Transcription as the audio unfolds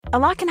A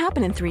lot can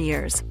happen in 3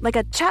 years, like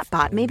a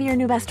chatbot may be your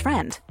new best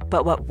friend.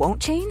 But what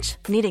won't change?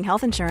 Needing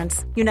health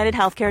insurance. United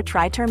Healthcare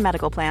Tri-Term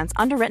Medical Plans,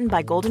 underwritten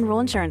by Golden Rule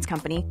Insurance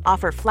Company,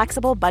 offer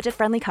flexible,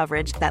 budget-friendly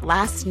coverage that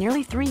lasts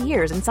nearly 3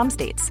 years in some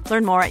states.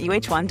 Learn more at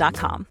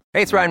uh1.com.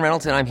 Hey, it's Ryan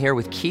Reynolds, and I'm here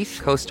with Keith,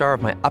 co-star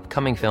of my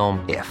upcoming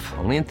film, If,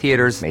 only in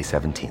theaters May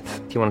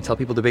 17th. Do you want to tell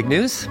people the big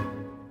news?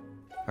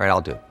 All right,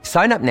 I'll do it.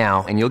 Sign up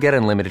now and you'll get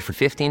unlimited for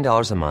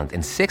 $15 a month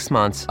and 6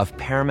 months of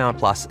Paramount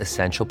Plus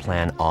Essential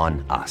Plan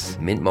on us.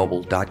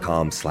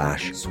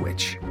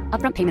 MintMobile.com/switch.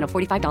 Upfront payment of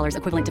 $45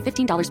 equivalent to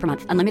 $15 per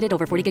month. Unlimited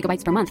over 40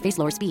 gigabytes per month. Face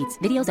lower speeds.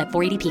 Videos at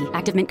 480p.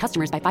 Active Mint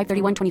customers by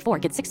 531.24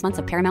 get 6 months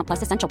of Paramount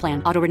Plus Essential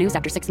Plan. Auto renews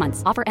after 6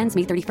 months. Offer ends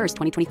May 31st,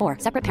 2024.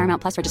 Separate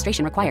Paramount Plus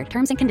registration required.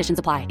 Terms and conditions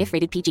apply if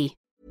rated PG.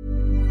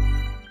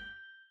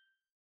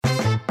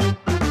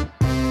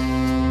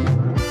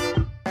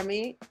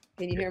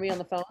 Can you hear me on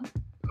the phone?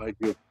 I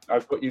do.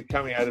 I've got you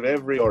coming out of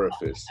every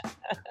orifice.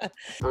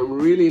 I'm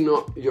really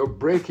not. You're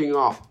breaking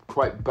up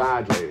quite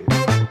badly.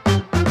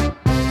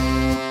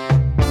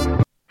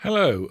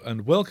 Hello,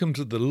 and welcome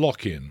to the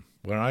Lock-In,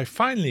 where I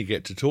finally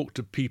get to talk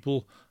to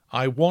people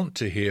I want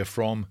to hear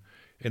from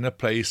in a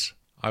place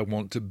I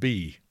want to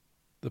be,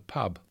 the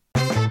pub.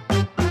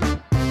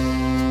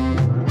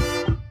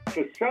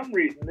 For some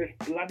reason, this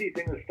bloody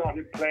thing has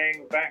started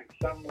playing back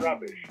some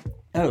rubbish.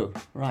 Oh,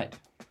 right.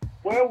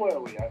 Where were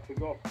we? I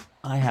forgot.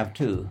 I have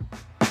too.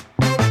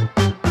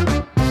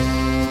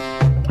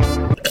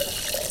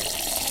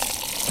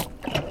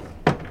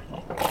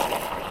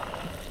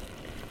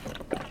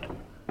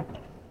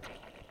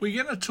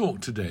 We're going to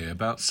talk today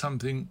about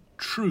something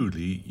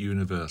truly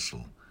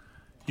universal.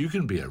 You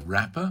can be a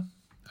rapper,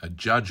 a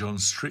judge on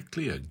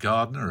Strictly, a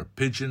gardener, a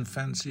pigeon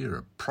fancier,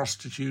 a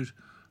prostitute,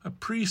 a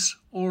priest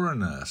or a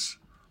nurse.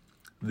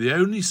 The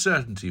only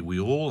certainty we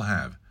all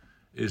have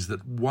is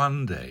that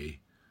one day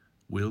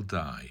we'll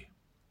die.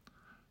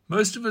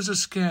 Most of us are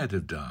scared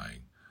of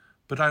dying,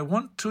 but I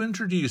want to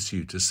introduce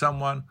you to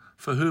someone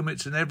for whom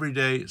it's an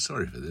everyday,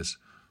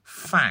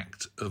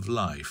 fact of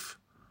life.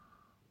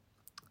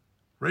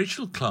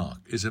 Rachel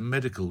Clarke is a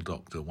medical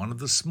doctor, one of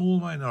the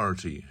small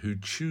minority who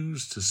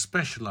choose to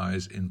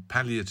specialise in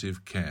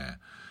palliative care,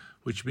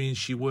 which means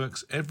she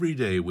works every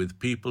day with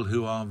people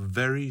who are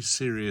very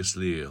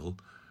seriously ill,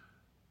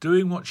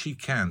 doing what she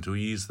can to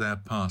ease their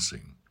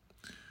passing.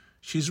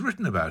 She's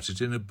written about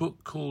it in a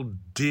book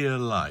called Dear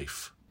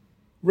Life.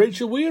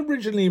 Rachel, we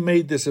originally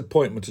made this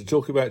appointment to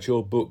talk about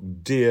your book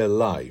Dear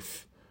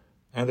Life.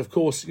 And of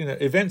course,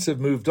 events have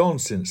moved on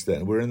since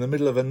then. We're in the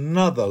middle of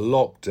another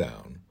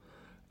lockdown.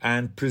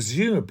 And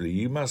presumably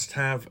you must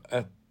have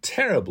a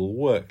terrible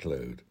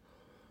workload.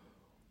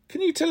 Can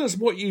you tell us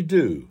what you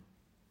do?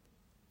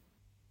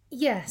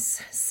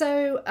 Yes.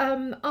 So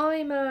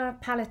I'm a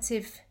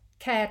palliative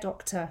care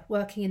doctor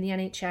working in the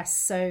NHS.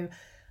 So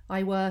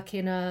I work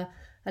in a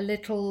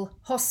little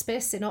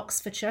hospice in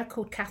Oxfordshire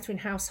called Catherine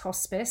House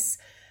Hospice,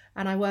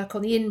 and I work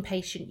on the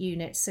inpatient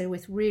unit, so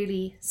with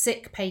really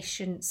sick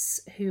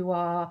patients who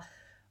are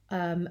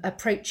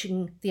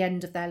approaching the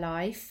end of their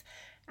life.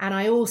 And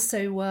I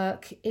also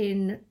work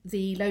in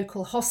the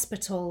local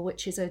hospital,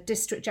 which is a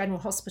district general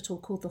hospital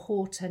called the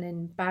Horton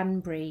in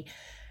Banbury,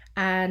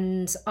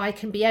 and I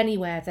can be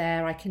anywhere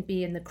there. I can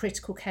be in the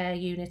critical care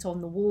unit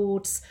on the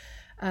wards,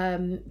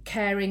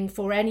 caring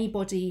for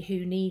anybody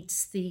who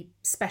needs the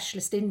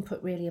specialist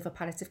input really of a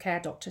palliative care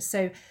doctor.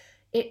 So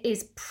it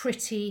is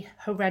pretty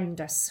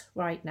horrendous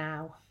right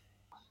now.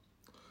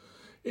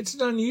 It's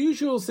an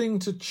unusual thing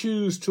to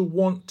choose to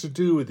want to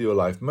do with your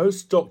life.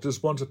 Most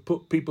doctors want to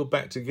put people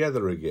back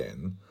together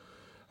again,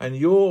 and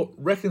you're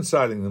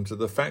reconciling them to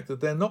the fact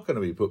that they're not going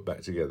to be put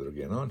back together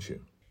again, aren't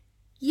you?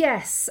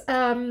 Yes,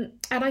 and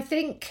I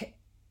think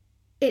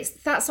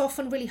that's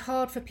often really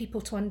hard for people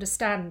to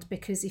understand,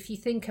 because if you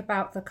think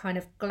about the kind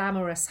of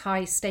glamorous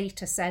high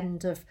status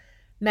end of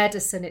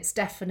medicine, it's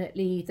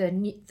definitely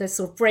the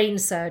sort of brain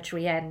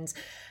surgery end.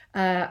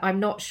 I'm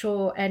not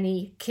sure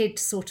any kid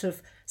sort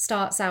of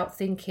starts out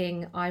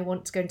thinking, I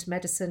want to go into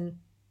medicine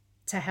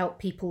to help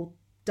people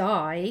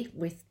die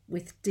with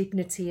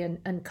dignity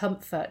and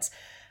comfort.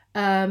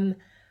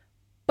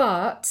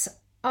 But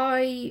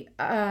I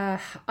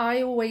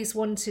always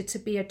wanted to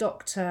be a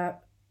doctor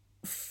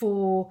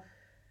for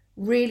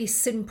really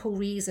simple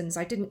reasons.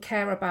 I didn't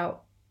care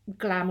about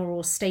glamour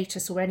or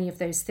status or any of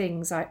those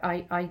things.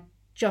 I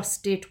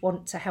just did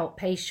want to help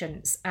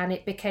patients, and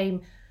it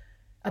became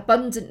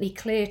abundantly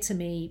clear to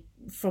me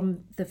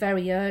from the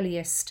very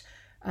earliest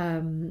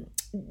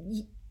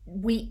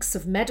weeks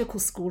of medical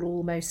school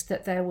almost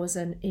that there was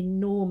an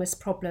enormous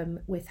problem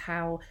with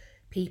how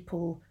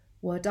people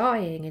were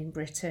dying in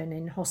Britain,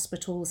 in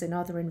hospitals, in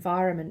other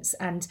environments.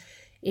 And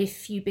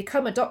if you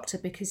become a doctor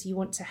because you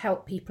want to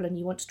help people and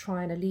you want to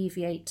try and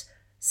alleviate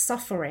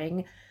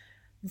suffering,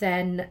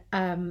 then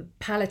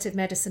palliative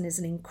medicine is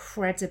an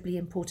incredibly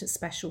important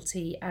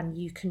specialty, and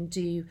you can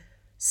do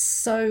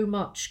so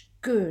much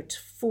good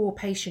for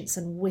patients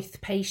and with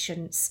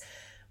patients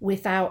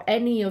without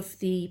any of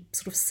the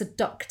sort of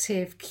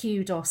seductive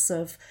kudos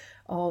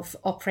of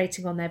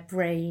operating on their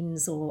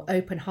brains or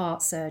open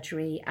heart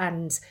surgery.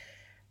 And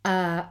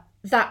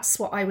that's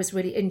what I was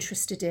really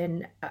interested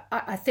in.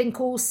 I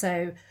think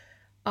also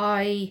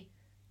I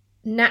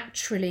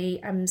naturally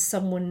am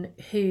someone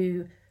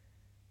who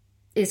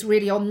is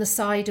really on the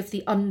side of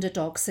the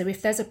underdog. So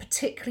if there's a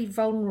particularly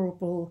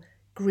vulnerable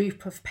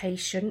group of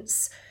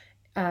patients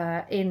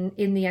in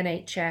the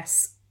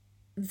NHS,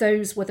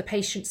 those were the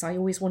patients I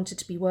always wanted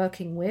to be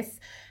working with.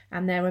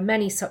 And there are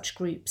many such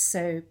groups,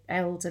 so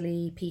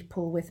elderly,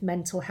 people with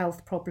mental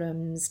health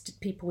problems,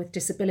 people with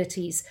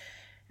disabilities,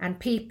 and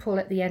people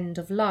at the end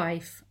of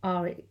life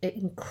are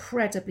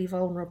incredibly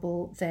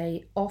vulnerable.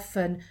 They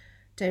often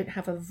don't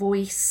have a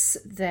voice,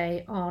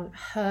 they aren't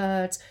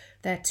heard,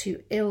 they're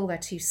too ill, they're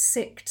too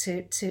sick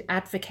to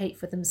advocate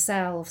for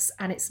themselves,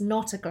 and it's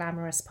not a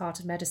glamorous part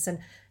of medicine,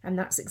 and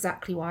that's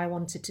exactly why I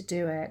wanted to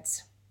do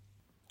it.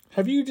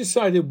 Have you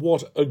decided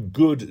what a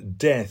good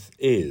death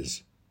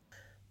is?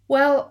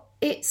 Well,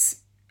 I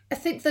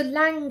think the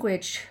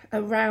language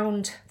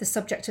around the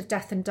subject of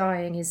death and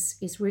dying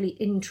is really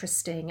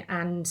interesting,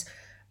 and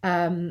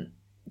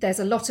there's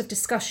a lot of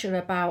discussion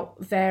about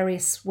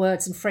various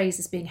words and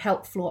phrases being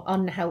helpful or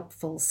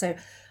unhelpful. So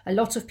a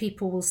lot of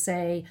people will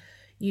say,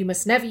 you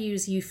must never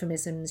use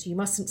euphemisms, you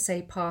mustn't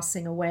say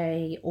passing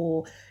away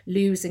or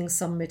losing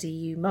somebody,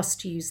 you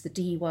must use the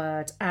D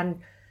word. And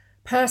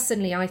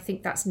personally, I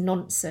think that's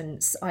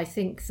nonsense. I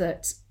think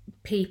that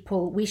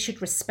we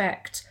should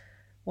respect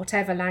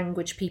whatever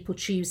language people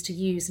choose to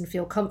use and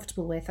feel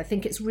comfortable with. I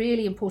think it's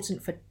really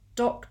important for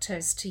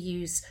doctors to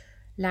use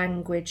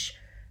language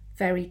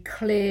very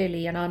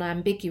clearly and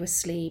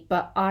unambiguously,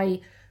 but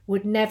I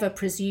would never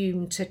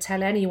presume to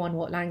tell anyone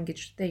what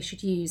language they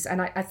should use.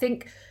 And I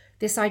think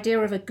this idea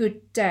of a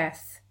good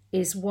death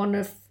is one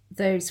of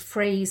those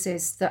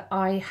phrases that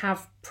I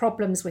have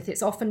problems with.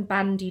 It's often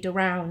bandied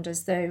around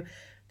as though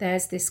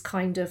there's this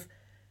kind of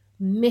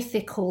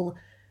mythical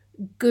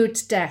good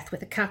death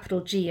with a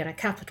capital G and a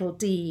capital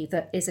D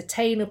that is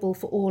attainable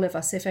for all of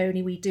us if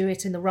only we do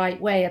it in the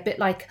right way, a bit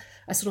like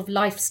a sort of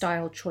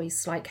lifestyle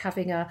choice, like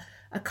having a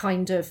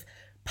kind of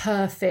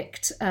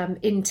perfect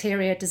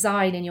interior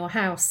design in your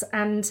house.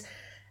 And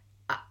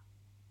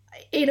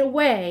in a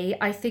way,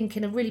 I think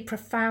in a really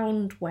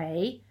profound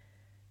way,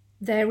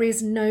 there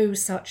is no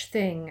such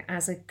thing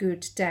as a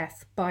good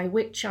death, by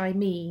which I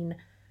mean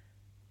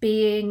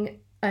being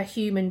a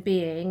human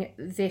being,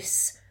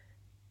 this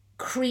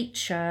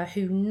creature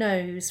who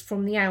knows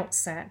from the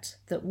outset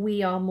that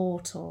we are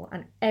mortal,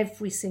 and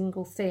every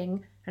single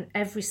thing and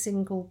every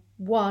single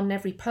one,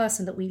 every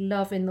person that we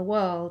love in the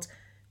world,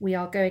 we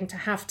are going to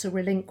have to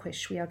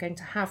relinquish. We are going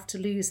to have to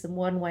lose them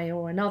one way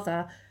or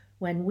another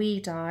when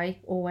we die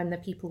or when the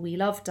people we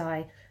love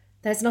die.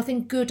 There's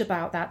nothing good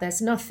about that.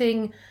 There's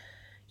nothing,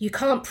 you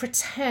can't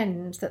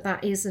pretend that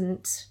that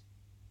isn't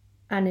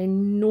an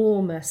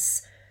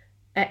enormous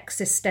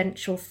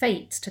existential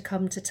fate to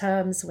come to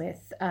terms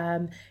with.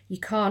 You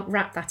can't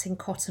wrap that in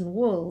cotton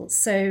wool.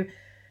 So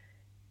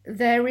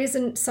there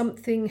isn't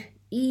something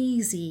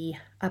easy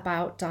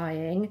about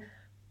dying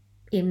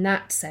in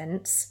that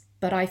sense,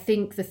 but I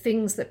think the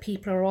things that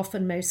people are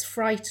often most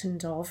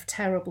frightened of,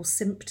 terrible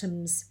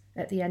symptoms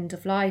at the end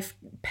of life,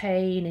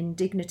 pain,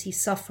 indignity,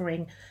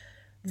 suffering,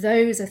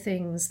 those are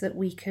things that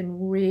we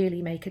can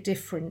really make a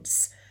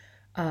difference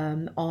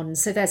on.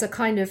 So there's a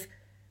kind of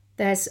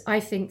I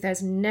think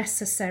there's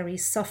necessary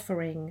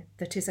suffering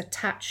that is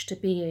attached to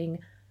being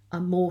a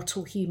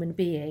mortal human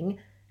being,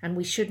 and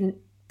we shouldn't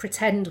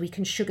pretend we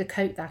can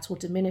sugarcoat that or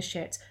diminish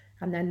it.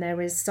 And then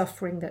there is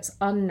suffering that's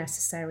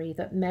unnecessary,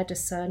 that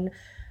medicine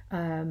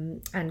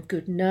and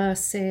good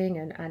nursing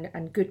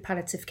and good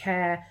palliative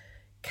care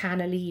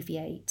can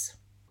alleviate.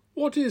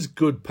 What is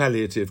good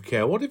palliative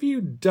care? What have you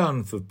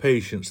done for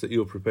patients that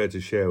you're prepared to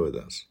share with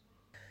us?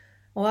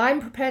 Well, I'm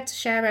prepared to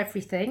share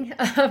everything.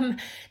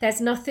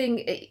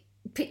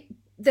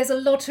 There's a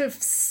lot of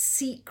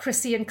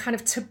secrecy and kind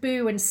of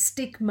taboo and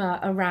stigma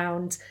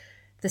around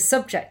the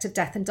subject of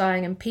death and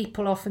dying, and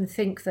people often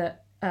think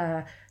that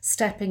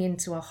stepping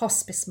into a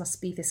hospice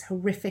must be this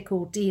horrific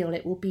ordeal.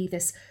 It will be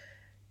this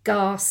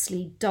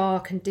ghastly,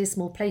 dark and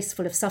dismal place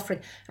full of suffering.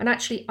 And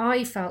actually,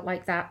 I felt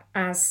like that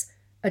as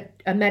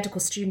a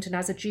medical student and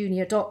as a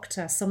junior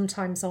doctor,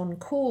 sometimes on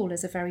call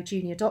as a very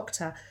junior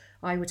doctor.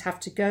 I would have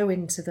to go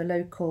into the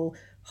local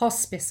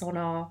hospice on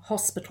our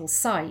hospital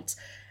site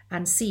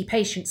and see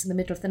patients in the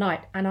middle of the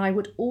night. And I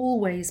would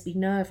always be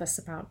nervous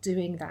about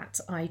doing that.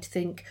 I'd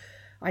think,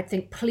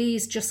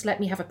 please just let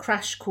me have a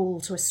crash call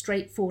to a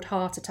straightforward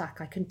heart attack.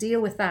 I can deal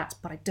with that,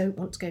 but I don't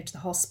want to go to the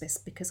hospice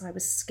because I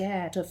was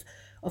scared of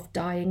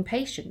dying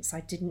patients. I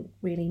didn't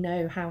really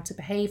know how to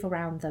behave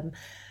around them.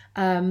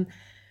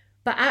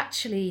 But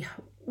actually,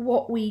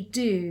 what we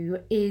do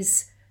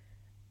is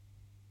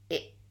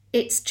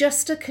it's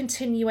just a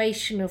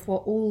continuation of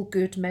what all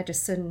good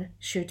medicine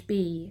should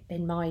be,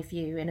 in my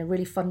view, in a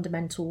really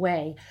fundamental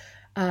way.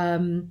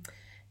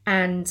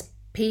 And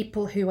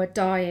people who are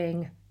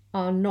dying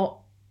are not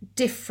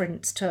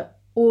different to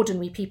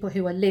ordinary people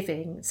who are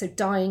living. So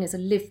dying is a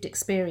lived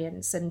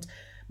experience. And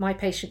my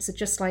patients are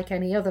just like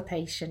any other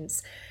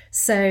patients.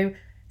 So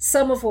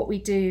some of what we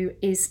do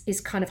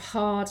is kind of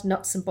hard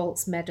nuts and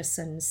bolts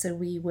medicine. So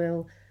we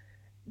will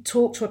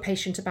talk to a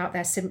patient about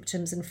their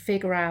symptoms and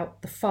figure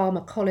out the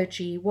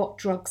pharmacology, what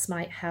drugs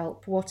might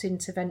help, what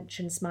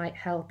interventions might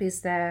help.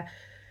 Is there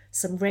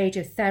some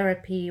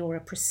radiotherapy or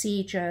a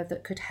procedure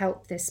that could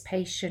help this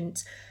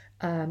patient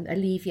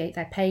alleviate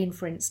their pain,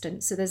 for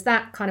instance? So there's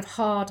that kind of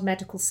hard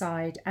medical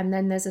side. And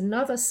then there's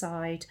another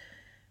side,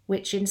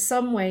 which in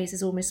some ways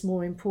is almost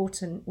more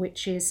important,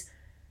 which is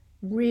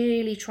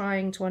really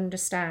trying to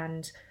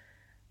understand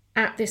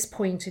at this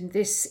point in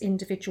this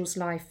individual's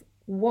life,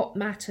 what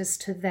matters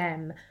to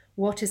them,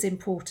 what is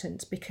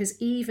important. Because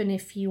even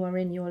if you are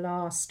in your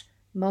last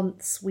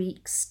months,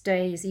 weeks,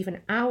 days,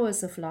 even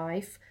hours of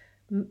life,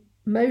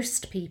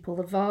 most people,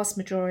 the vast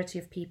majority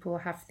of people,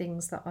 have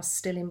things that are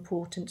still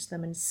important to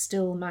them and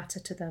still matter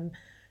to them.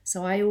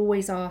 So I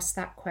always ask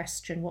that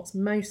question, what's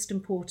most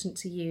important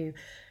to you?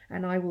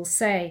 And I will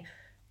say,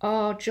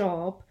 our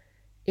job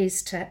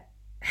is to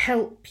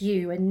help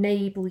you,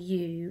 enable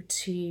you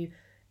to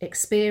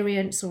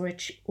experience or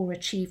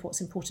achieve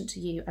what's important to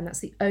you. And that's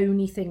the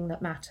only thing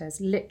that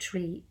matters.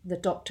 Literally, the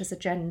doctor's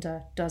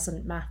agenda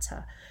doesn't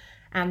matter.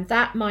 And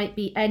that might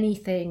be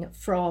anything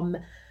from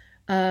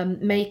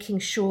making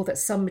sure that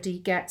somebody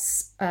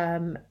gets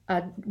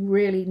a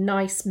really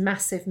nice,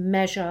 massive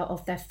measure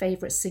of their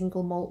favourite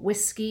single malt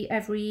whiskey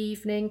every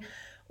evening,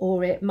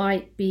 or it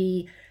might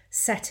be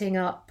setting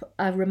up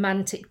a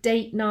romantic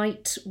date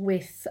night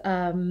with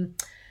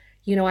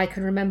I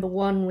can remember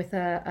one with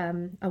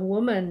a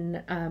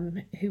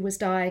woman who was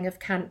dying of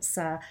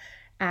cancer,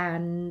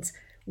 and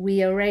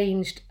we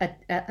arranged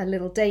a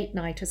little date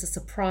night as a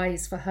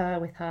surprise for her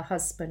with her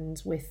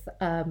husband, with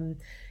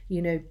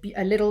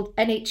a little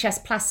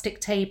NHS plastic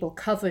table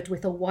covered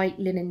with a white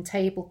linen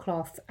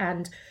tablecloth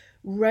and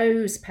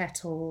rose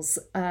petals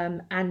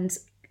and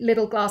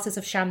little glasses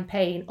of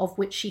champagne, of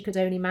which she could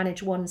only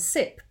manage one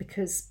sip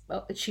because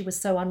she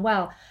was so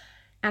unwell.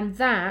 And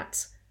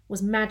that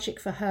was magic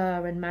for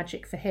her and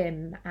magic for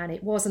him. And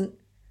it wasn't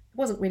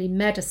really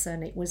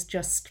medicine, it was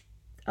just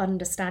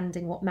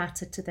understanding what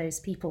mattered to those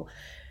people.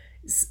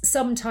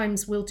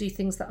 Sometimes we'll do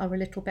things that are a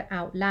little bit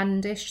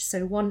outlandish.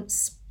 So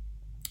once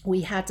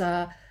we had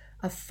a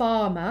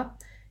farmer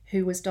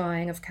who was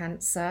dying of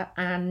cancer,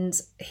 and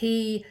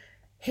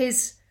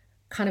his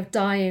kind of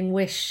dying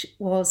wish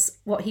was,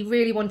 what he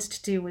really wanted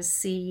to do was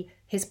see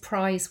his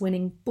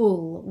prize-winning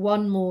bull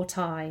one more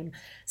time.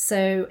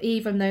 So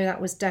even though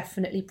that was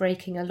definitely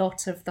breaking a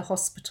lot of the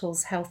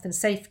hospital's health and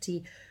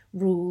safety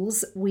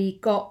rules, we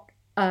got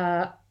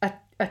a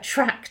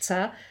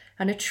tractor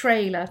and a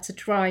trailer to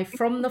drive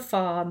from the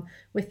farm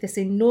with this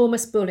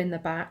enormous bull in the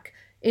back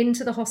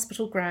into the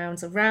hospital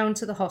grounds, around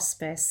to the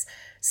hospice,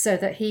 so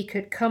that he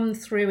could come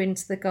through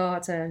into the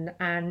garden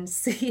and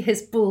see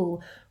his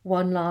bull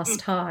one last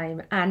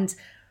time. And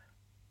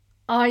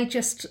I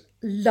just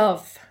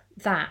love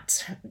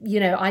that.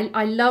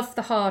 I love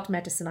the hard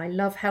medicine. I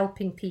love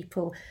helping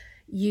people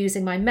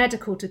using my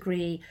medical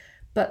degree,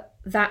 but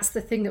that's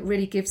the thing that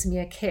really gives me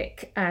a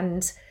kick.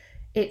 And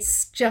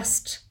it's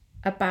just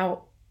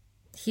about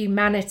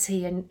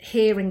humanity and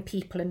hearing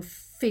people and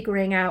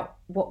figuring out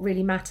what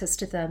really matters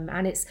to them.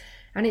 And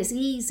it's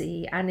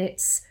easy and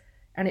it's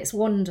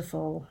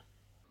wonderful.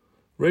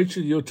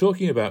 Rachel, you're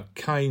talking about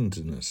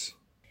kindness.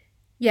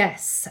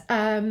 Yes.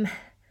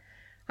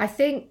 I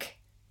think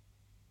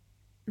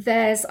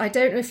I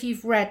don't know if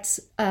you've read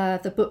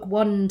the book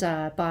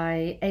Wonder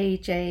by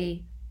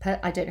A.J.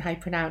 I don't know how you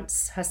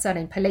pronounce her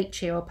surname,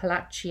 Palacio,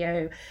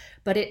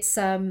 but it's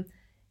an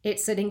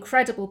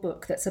incredible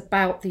book that's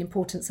about the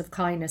importance of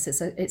kindness.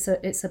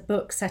 It's a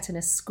book set in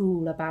a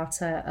school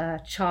about a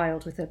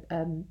child with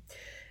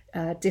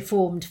a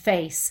deformed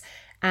face,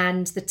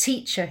 and the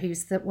teacher,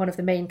 who's one of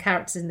the main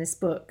characters in this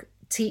book,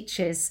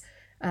 teaches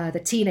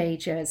the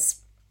teenagers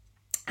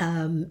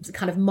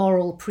kind of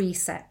moral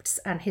precepts.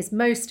 And his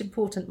most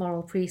important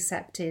moral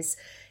precept is,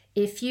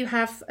 if you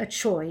have a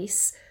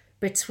choice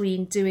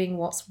between doing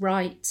what's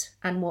right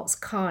and what's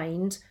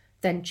kind,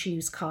 then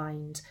choose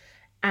kind.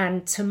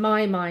 And to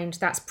my mind,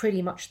 that's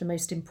pretty much the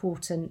most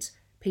important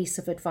piece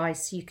of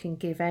advice you can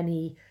give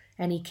any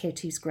kid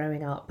who's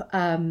growing up.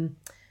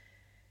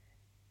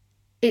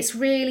 It's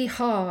really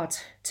hard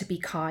to be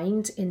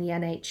kind in the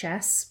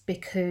NHS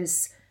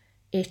because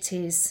it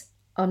is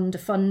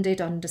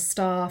underfunded,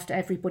 understaffed,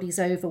 everybody's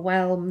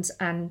overwhelmed,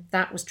 and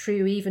that was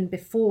true even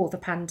before the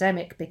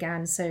pandemic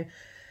began. So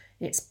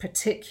it's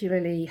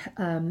particularly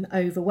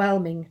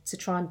overwhelming to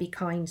try and be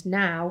kind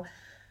now.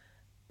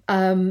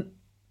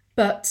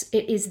 But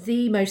it is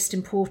the most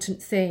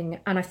important thing.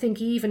 And I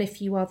think even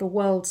if you are the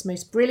world's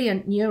most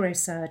brilliant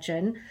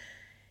neurosurgeon,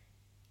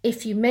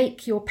 if you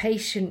make your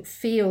patient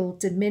feel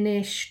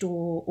diminished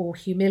or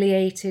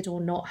humiliated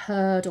or not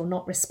heard or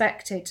not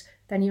respected,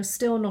 then you're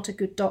still not a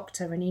good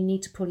doctor and you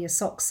need to pull your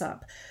socks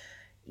up.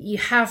 You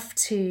have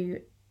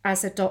to,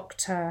 as a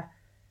doctor,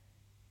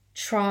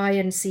 try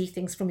and see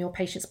things from your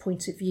patient's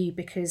point of view,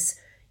 because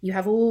you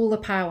have all the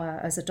power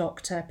as a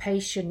doctor.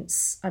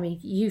 Patients, I mean,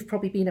 you've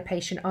probably been a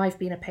patient, I've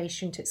been a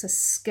patient. It's a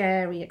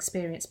scary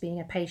experience being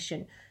a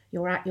patient.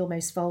 You're at your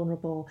most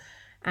vulnerable.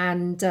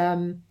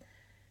 And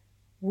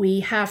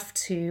we have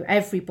to,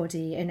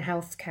 everybody in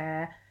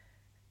healthcare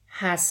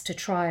has to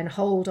try and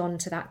hold on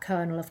to that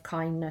kernel of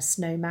kindness,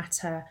 no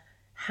matter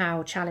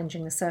how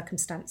challenging the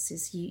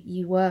circumstances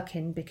you work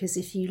in, because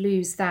if you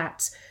lose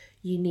that,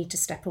 you need to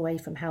step away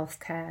from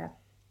healthcare.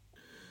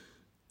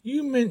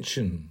 You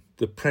mention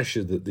the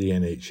pressure that the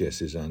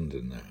NHS is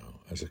under now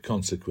as a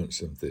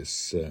consequence of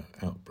this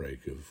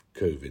outbreak of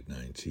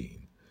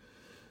COVID-19.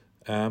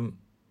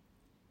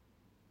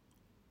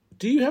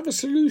 Do you have a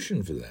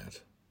solution for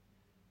that?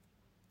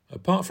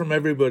 Apart from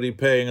everybody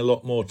paying a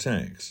lot more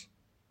tax?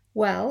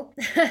 Well,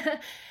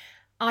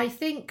 I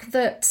think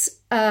that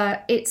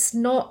it's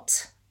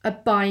not a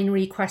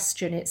binary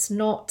question. It's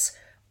not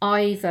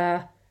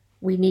either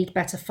we need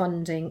better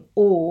funding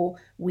or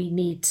we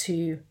need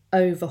to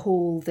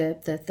overhaul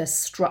the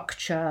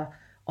structure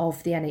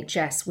of the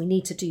NHS. We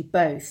need to do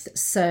both.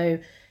 So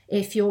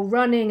if you're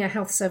running a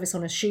health service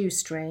on a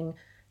shoestring,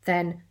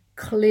 then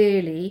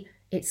clearly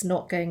it's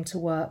not going to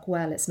work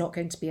well. It's not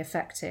going to be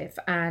effective.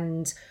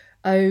 And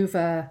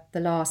over the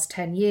last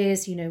 10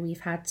 years,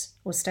 we've had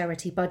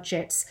austerity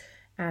budgets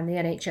and the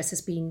NHS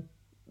has been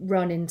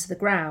run into the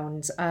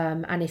ground.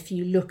 And if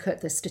you look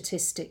at the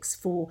statistics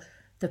for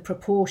the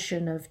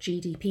proportion of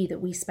GDP that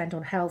we spend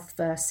on health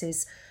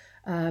versus,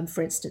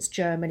 for instance,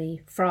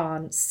 Germany,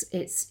 France,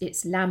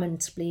 it's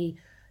lamentably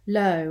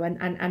low.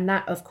 And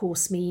that, of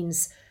course,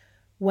 means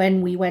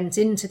when we went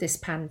into this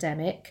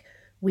pandemic,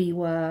 we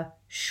were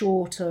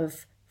short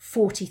of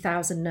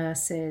 40,000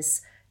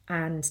 nurses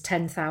and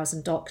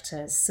 10,000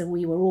 doctors. So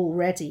we were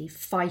already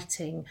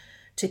fighting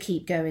to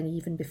keep going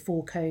even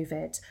before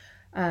COVID.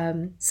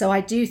 So I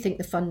do think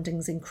the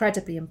funding's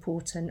incredibly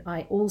important.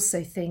 I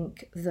also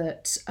think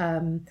that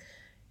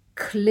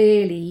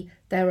clearly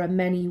there are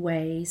many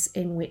ways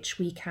in which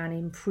we can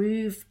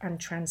improve and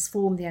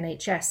transform the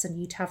NHS, and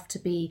you'd have to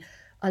be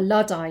a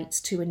Luddite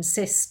to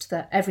insist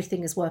that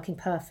everything is working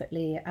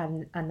perfectly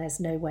and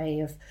there's no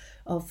way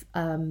of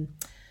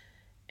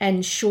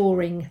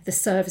ensuring the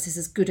service is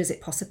as good as it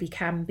possibly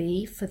can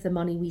be for the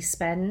money we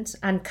spend.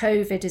 And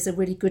COVID is a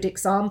really good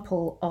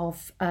example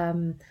of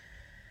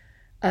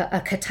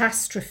a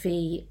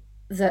catastrophe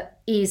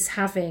that is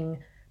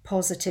having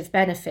positive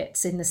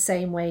benefits in the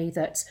same way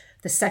that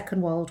the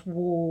Second World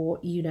War,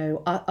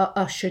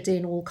 ushered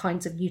in all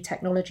kinds of new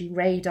technology,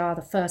 radar.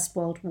 The First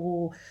World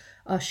War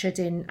ushered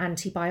in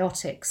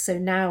antibiotics. So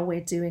now we're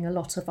doing a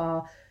lot of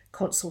our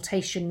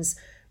consultations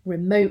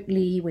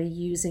remotely. We're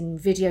using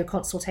video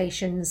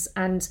consultations,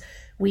 and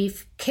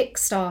we've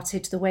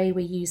kick-started the way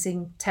we're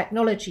using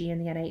technology in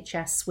the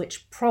NHS,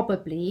 which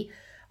probably,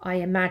 I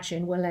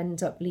imagine, will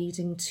end up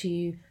leading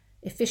to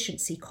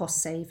efficiency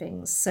cost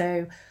savings.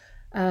 So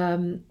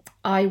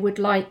I would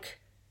like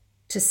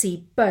to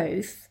see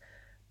both,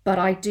 but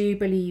I do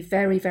believe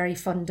very, very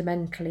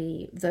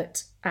fundamentally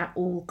that at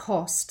all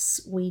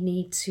costs we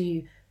need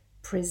to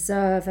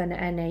preserve an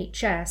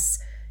NHS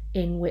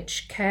in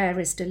which care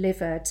is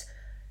delivered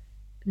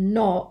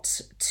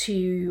not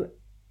to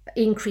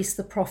increase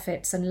the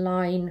profits and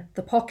line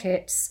the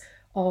pockets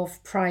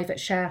of private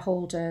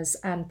shareholders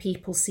and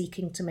people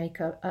seeking to make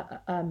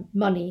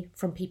money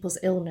from people's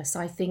illness.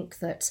 I think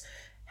that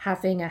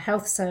having a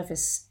health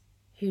service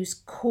whose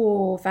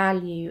core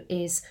value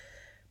is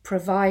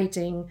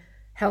providing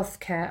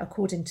healthcare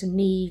according to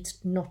need,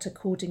 not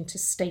according to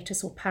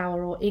status or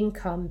power or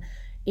income,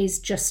 is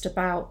just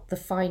about the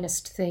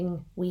finest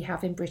thing we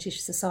have in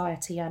British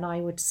society. And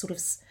I would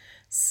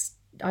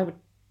I would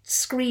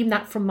scream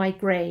that from my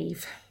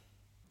grave.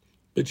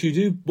 But you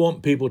do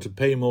want people to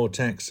pay more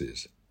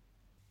taxes.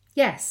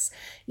 Yes.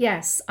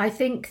 I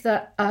think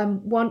that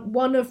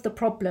one of the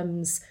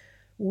problems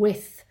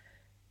with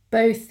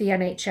both the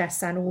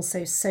NHS and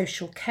also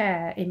social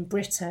care in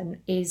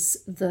Britain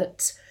is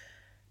that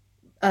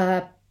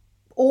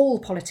all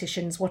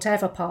politicians,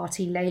 whatever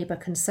party, Labour,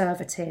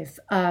 Conservative,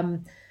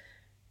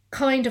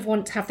 kind of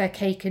want to have their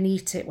cake and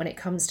eat it when it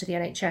comes to the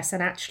NHS,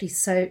 and actually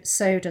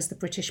so does the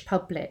British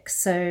public.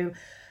 So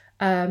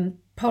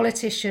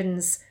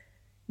politicians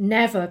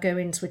never go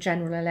into a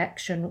general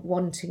election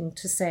wanting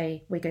to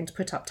say we're going to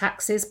put up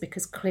taxes,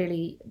 because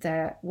clearly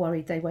they're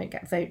worried they won't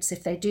get votes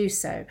if they do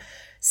so.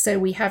 So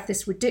we have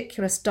this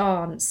ridiculous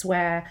dance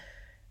where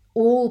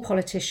all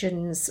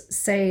politicians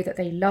say that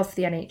they love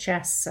the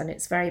NHS and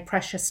it's very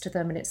precious to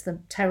them and it's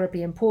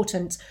terribly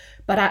important,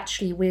 but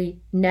actually we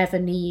never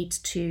need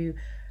to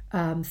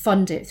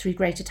fund it through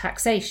greater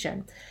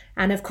taxation.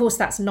 And of course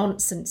that's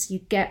nonsense. You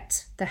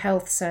get the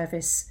health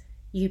service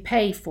you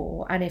pay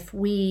for, and if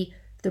we,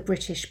 the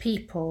British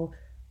people,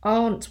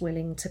 aren't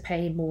willing to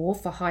pay more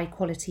for high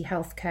quality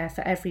healthcare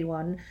for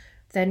everyone,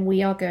 then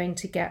we are going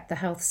to get the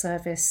health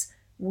service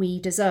we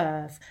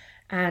deserve.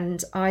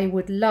 And I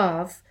would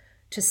love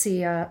to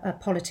see a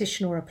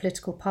politician or a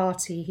political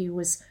party who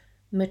was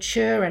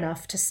mature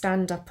enough to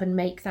stand up and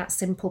make that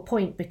simple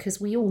point, because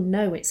we all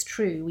know it's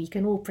true. We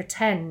can all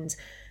pretend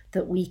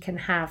that we can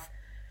have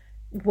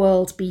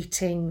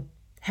world-beating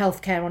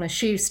healthcare on a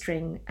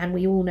shoestring, and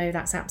we all know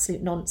that's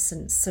absolute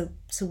nonsense.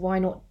 So why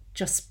not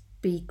just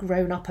be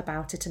grown up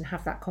about it and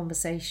have that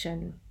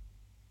conversation?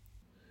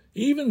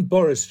 Even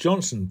Boris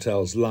Johnson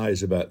tells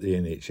lies about the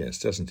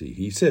NHS, doesn't he?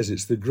 He says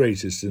it's the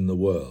greatest in the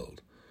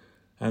world,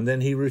 and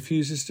then he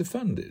refuses to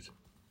fund it.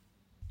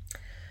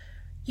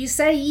 You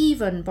say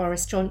even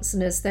Boris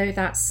Johnson as though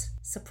that's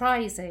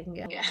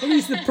surprising. Well,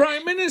 he's the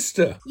Prime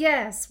Minister.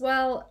 Yes,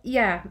 well,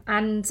 yeah.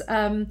 And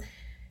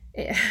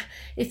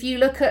if you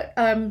look at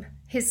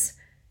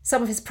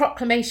some of his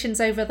proclamations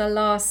over the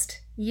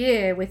last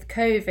year with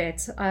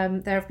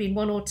COVID, there have been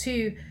one or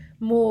two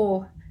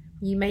more.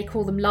 You may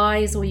call them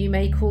lies or you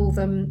may call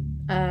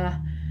them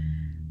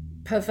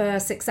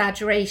perverse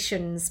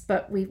exaggerations,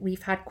 but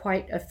we've had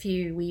quite a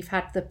few. We've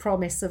had the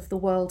promise of the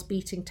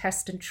world-beating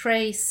test and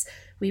trace.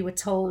 We were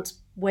told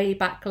way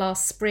back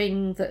last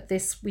spring that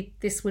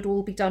this would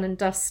all be done and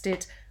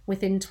dusted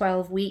within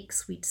 12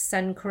 weeks. We'd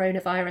send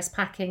coronavirus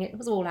packing. It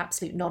was all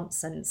absolute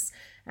nonsense.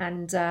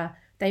 And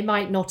they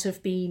might not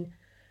have been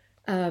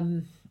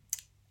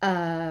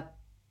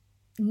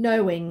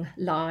knowing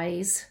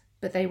lies,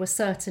 but they were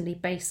certainly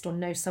based on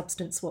no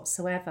substance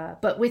whatsoever.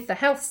 But with the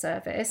health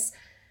service,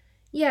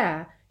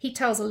 yeah, he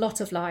tells a lot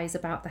of lies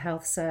about the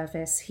health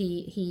service.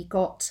 He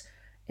got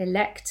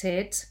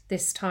elected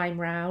this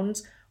time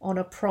round on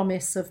a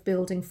promise of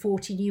building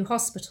 40 new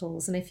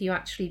hospitals. And if you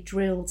actually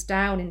drilled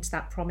down into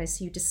that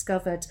promise, you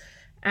discovered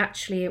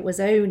actually it was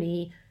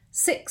only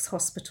 6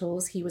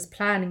 hospitals he was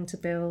planning to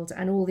build,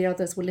 and all the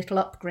others were little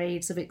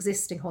upgrades of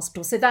existing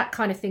hospitals. So that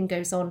kind of thing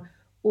goes on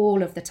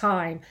all of the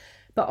time.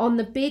 But on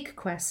the big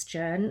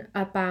question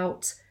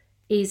about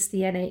is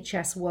the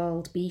NHS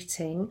world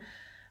beating,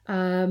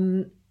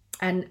 and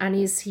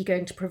is he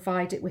going to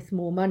provide it with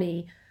more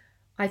money,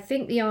 I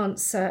think the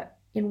answer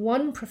in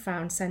one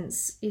profound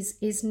sense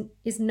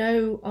is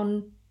no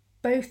on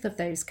both of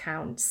those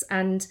counts.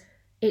 And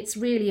it's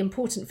really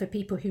important for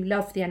people who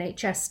love the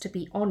NHS to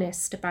be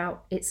honest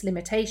about its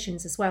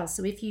limitations as well.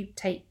 So if you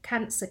take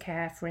cancer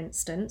care, for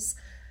instance,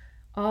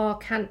 our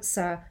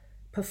cancer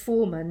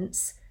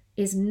performance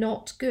is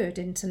not good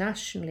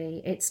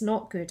internationally. It's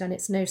not good, and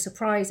it's no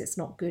surprise it's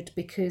not good,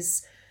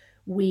 because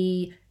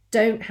we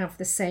don't have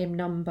the same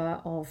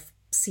number of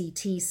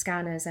CT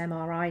scanners,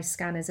 MRI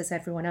scanners as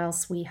everyone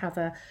else. We have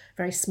a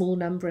very small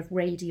number of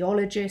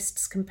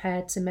radiologists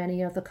compared to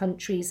many other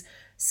countries.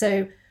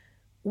 So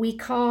we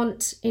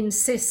can't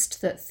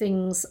insist that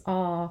things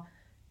are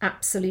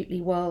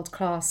absolutely world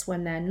class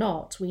when they're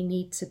not. We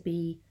need to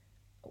be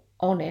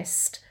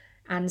honest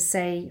and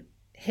say,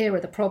 here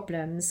are the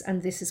problems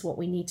and this is what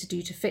we need to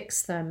do to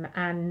fix them.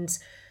 And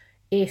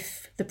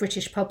if the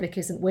British public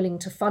isn't willing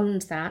to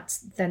fund that,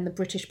 then the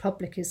British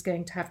public is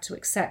going to have to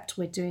accept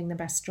we're doing the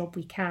best job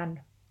we can.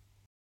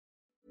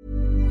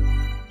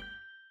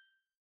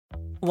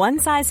 One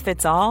size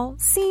fits all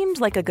seemed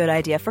like a good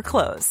idea for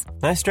clothes.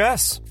 Nice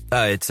dress.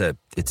 It's a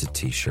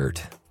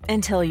t-shirt.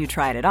 Until you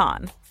tried it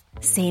on.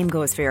 Same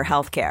goes for your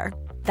healthcare.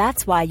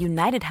 That's why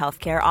United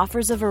Healthcare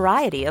offers a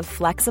variety of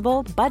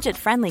flexible,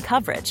 budget-friendly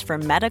coverage for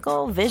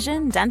medical,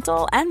 vision,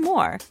 dental, and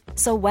more.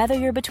 So whether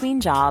you're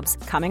between jobs,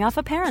 coming off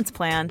a parent's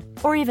plan,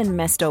 or even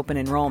missed open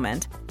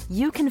enrollment,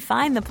 you can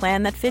find the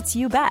plan that fits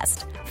you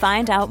best.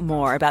 Find out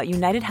more about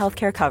United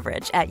Healthcare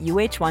coverage at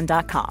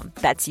uh1.com.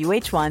 That's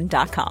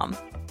uh1.com.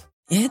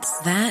 It's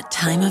that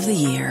time of the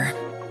year.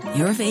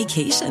 Your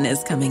vacation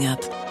is coming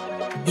up.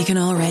 You can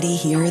already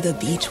hear the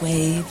beach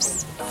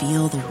waves,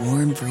 feel the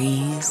warm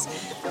breeze,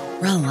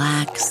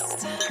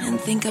 relax, and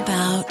think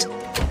about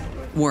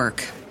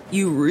work.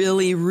 You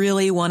really,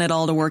 really want it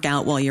all to work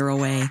out while you're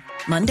away.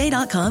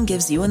 Monday.com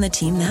gives you and the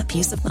team that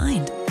peace of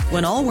mind.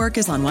 When all work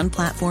is on one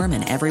platform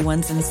and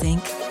everyone's in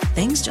sync,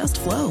 things just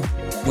flow.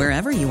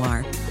 Wherever you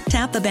are,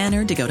 tap the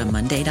banner to go to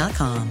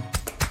Monday.com.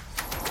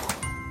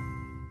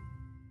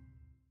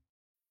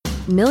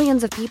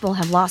 Millions of people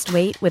have lost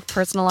weight with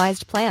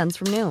personalized plans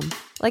from Noom.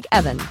 Like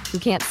Evan, who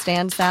can't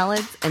stand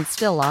salads and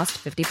still lost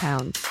 50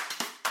 pounds.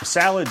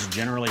 Salads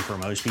generally for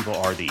most people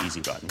are the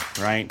easy button,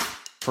 right?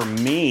 For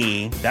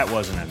me, that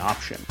wasn't an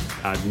option.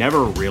 I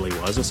never really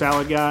was a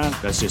salad guy.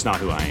 That's just not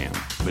who I am.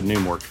 But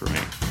Noom worked for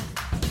me.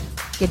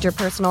 Get your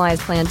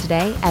personalized plan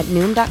today at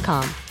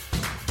Noom.com.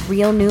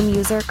 Real Noom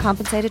user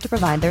compensated to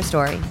provide their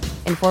story.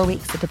 In 4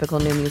 weeks, the typical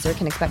Noom user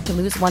can expect to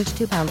lose 1 to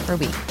 2 pounds per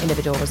week.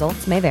 Individual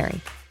results may vary.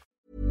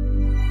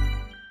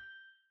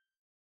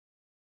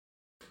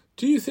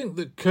 Do you think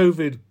that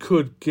COVID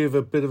could give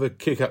a bit of a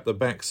kick up the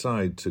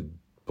backside to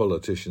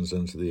politicians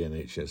and to the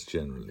NHS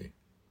generally?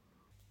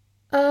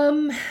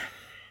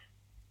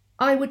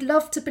 I would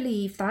love to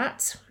believe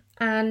that.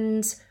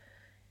 And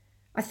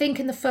I think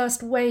in the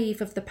first wave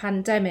of the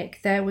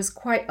pandemic, there was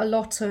quite a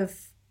lot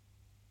of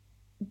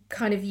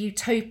kind of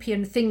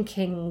utopian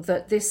thinking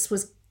that this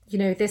was,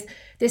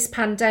 this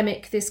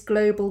pandemic, this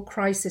global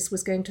crisis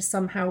was going to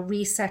somehow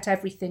reset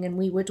everything and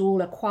we would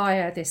all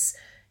acquire this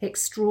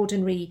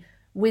extraordinary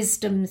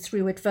wisdom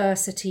through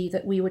adversity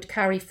that we would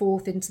carry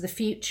forth into the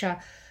future.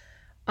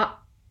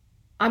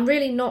 I'm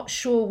really not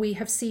sure we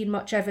have seen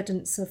much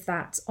evidence of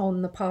that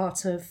on the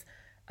part of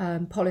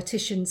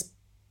politicians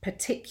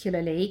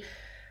particularly.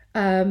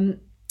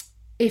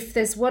 If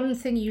there's one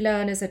thing you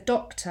learn as a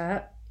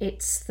doctor,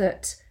 it's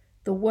that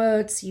the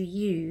words you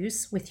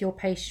use with your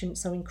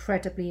patients are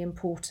incredibly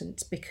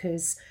important,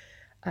 because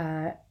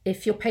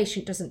if your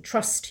patient doesn't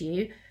trust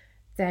you,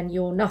 then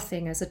you're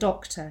nothing as a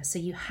doctor. So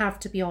you have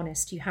to be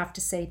honest. You have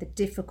to say the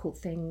difficult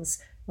things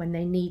when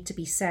they need to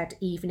be said,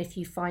 even if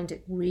you find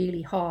it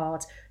really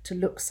hard to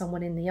look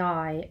someone in the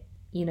eye,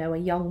 you know, a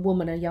young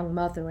woman, a young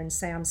mother, and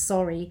say, I'm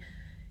sorry,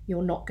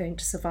 you're not going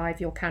to survive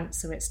your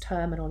cancer, it's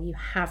terminal. You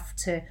have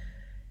to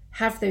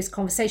have those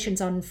conversations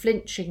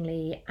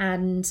unflinchingly.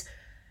 And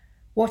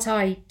what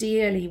I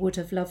dearly would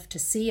have loved to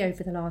see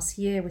over the last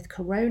year with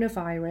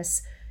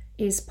coronavirus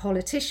is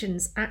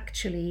politicians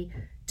actually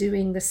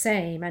doing the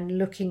same and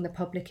looking the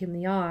public in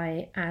the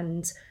eye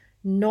and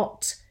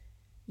not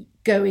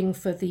going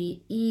for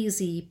the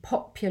easy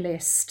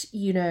populist,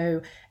 you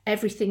know,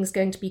 everything's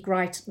going to be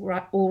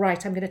all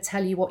right, I'm going to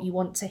tell you what you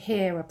want to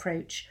hear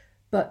approach,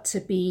 but to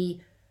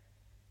be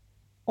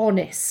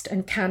honest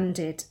and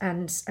candid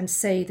and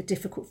say the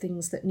difficult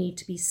things that need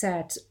to be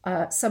said.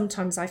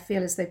 Sometimes I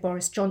feel as though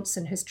Boris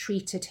Johnson has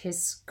treated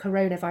his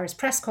coronavirus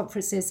press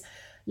conferences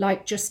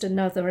like just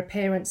another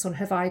appearance on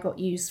Have I Got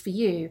News for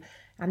You?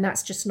 And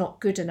that's just not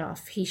good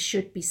enough. He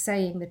should be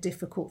saying the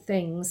difficult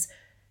things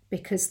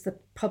because the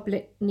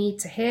public need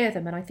to hear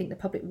them, and I think the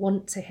public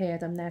want to hear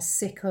them. They're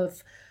sick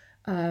of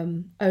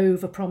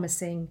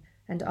over-promising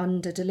and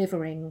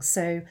under-delivering.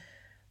 So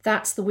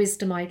that's the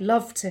wisdom I'd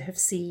love to have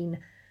seen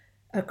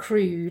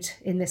accrued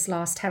in this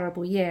last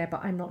terrible year,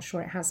 but I'm not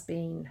sure it has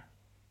been.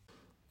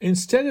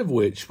 Instead of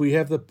which, we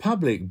have the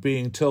public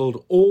being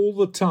told all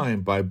the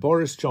time by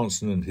Boris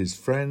Johnson and his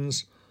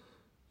friends,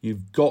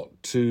 you've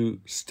got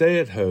to stay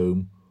at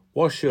home,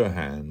 wash your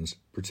hands,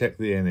 protect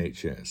the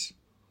NHS.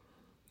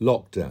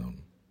 Lockdown.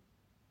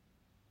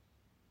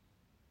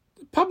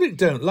 The public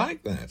don't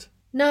like that.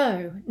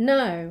 No.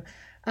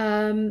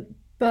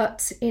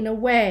 But in a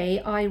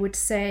way, I would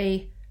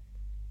say,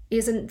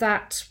 isn't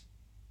that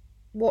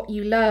what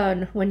you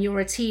learn when you're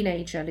a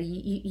teenager?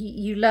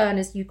 You learn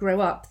as you grow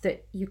up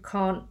that you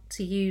can't,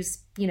 to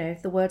use, you know,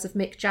 the words of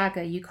Mick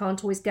Jagger, you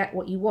can't always get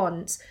what you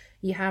want.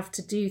 You have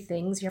to do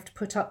things, you have to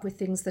put up with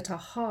things that are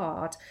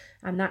hard,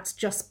 and that's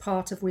just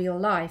part of real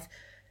life.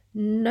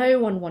 No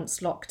one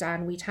wants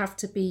lockdown. We'd have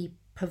to be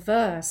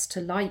perverse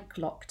to like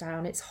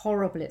lockdown. It's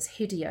horrible, it's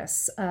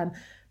hideous.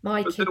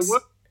 My but kids... There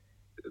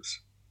were...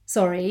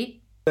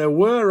 Sorry? There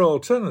were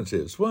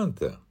alternatives, weren't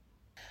there?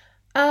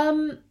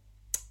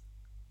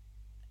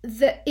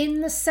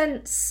 In the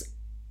sense,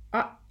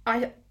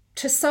 I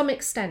to some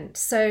extent.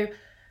 So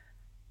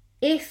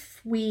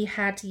if we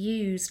had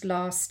used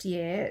last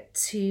year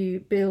to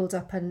build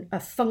up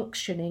a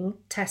functioning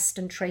test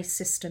and trace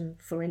system,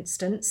 for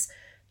instance,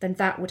 then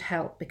that would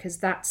help, because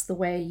that's the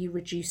way you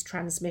reduce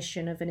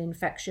transmission of an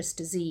infectious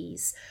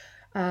disease.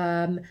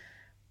 But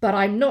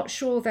I'm not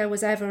sure there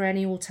was ever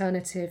any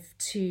alternative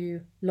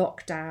to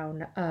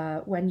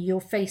lockdown when you're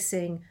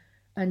facing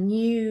a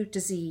new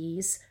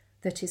disease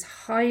that is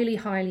highly,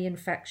 highly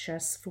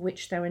infectious, for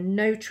which there are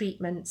no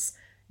treatments,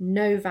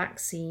 no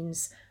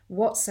vaccines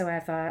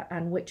whatsoever,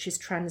 and which is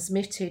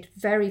transmitted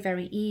very,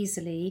 very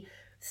easily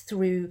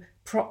through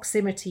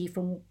proximity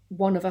from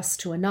one of us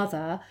to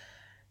another.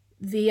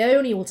 The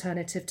only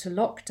alternative to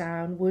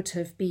lockdown would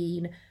have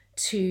been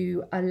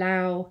to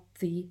allow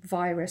the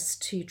virus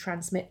to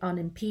transmit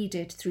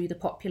unimpeded through the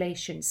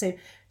population. So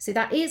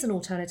that is an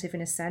alternative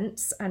in a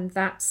sense, and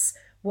that's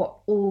what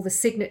all the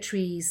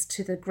signatories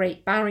to the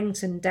Great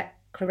Barrington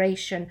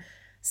Declaration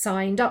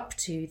signed up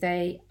to.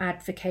 They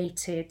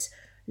advocated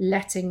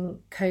letting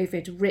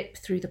COVID rip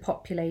through the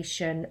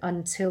population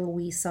until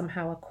we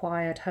somehow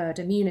acquired herd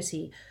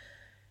immunity.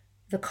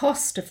 The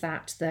cost of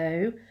that,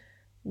 though,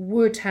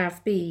 would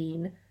have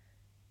been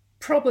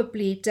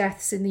probably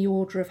deaths in the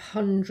order of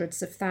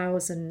hundreds of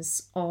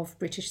thousands of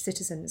British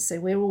citizens. So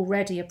we're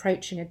already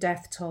approaching a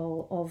death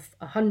toll of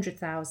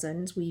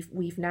 100,000.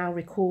 We've now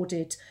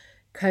recorded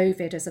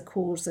COVID as a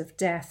cause of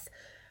death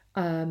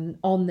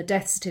on the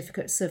death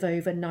certificates of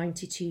over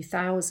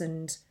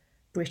 92,000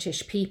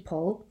 British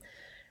people.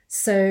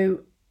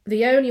 So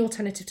the only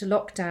alternative to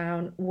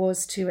lockdown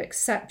was to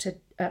accept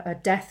a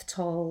death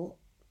toll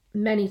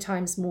many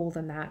times more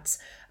than that.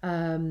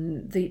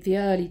 The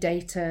early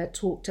data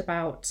talked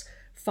about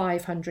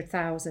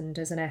 500,000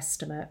 as an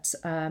estimate,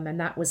 and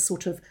that was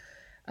sort of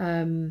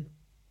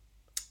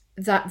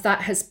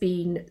that has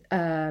been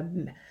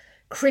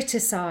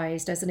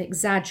criticised as an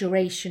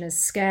exaggeration, as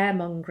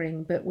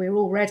scaremongering, but we're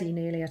already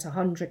nearly at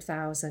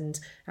 100,000,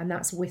 and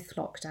that's with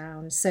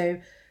lockdown. So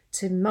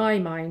to my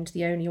mind,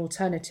 the only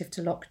alternative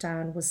to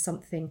lockdown was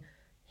something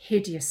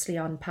hideously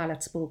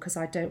unpalatable, because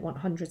I don't want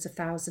hundreds of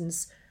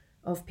thousands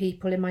of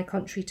people in my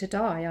country to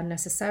die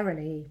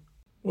unnecessarily.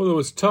 Well, there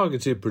was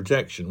targeted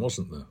protection,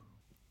 wasn't there?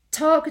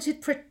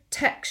 Targeted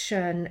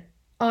protection,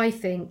 I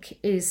think,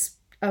 is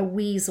a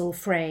weasel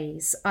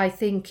phrase. I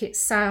think it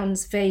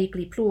sounds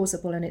vaguely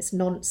plausible and it's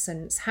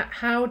nonsense.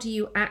 How do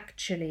you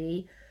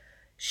actually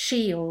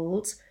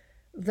shield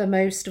the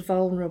most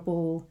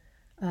vulnerable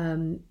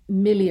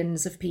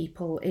millions of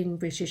people in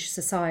British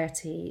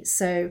society?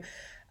 So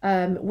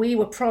we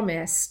were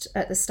promised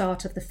at the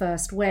start of the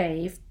first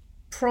wave,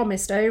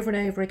 promised over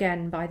and over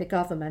again by the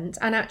government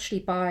and actually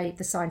by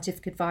the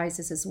scientific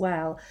advisors as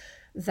well,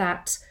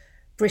 that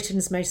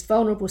Britain's most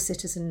vulnerable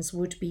citizens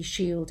would be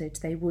shielded,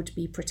 they would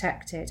be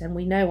protected. And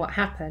we know what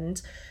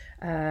happened.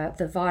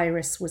 The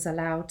virus was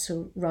allowed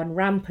to run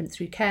rampant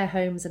through care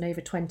homes, and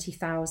over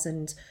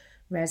 20,000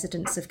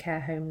 residents of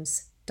care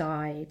homes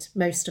died,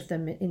 most of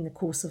them in the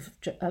course of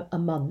a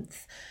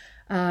month.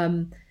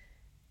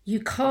 You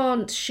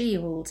can't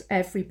shield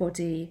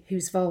everybody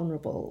who's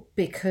vulnerable,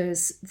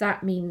 because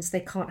that means they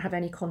can't have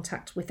any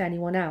contact with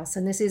anyone else.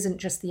 And this isn't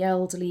just the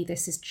elderly,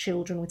 this is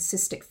children with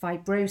cystic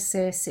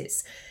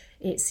fibrosis,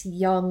 it's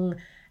young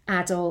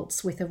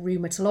adults with a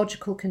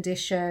rheumatological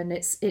condition,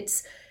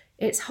 it's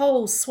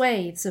whole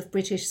swathes of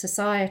British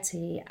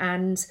society,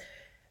 and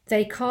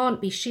they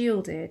can't be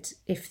shielded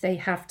if they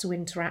have to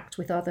interact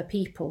with other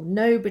people.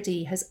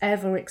 Nobody has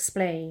ever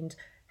explained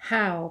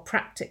how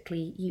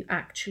practically you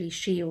actually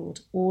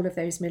shield all of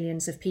those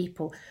millions of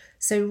people.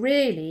 So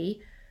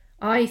really,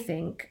 I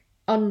think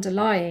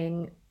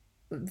underlying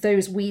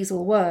those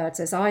weasel words,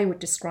 as I would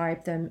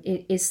describe them,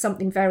 is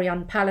something very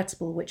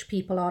unpalatable, which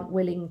people aren't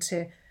willing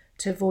to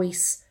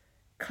voice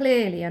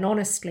clearly and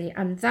honestly,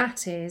 and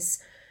that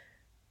is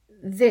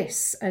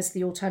this as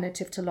the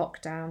alternative to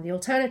lockdown. The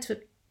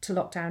alternative to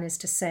lockdown is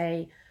to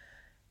say,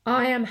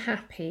 I am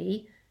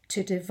happy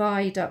to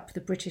divide up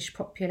the British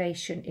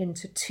population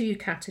into two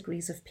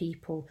categories of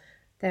people.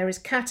 There is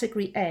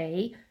category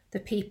A, the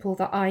people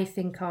that I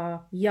think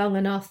are young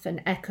enough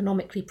and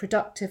economically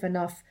productive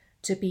enough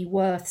to be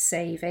worth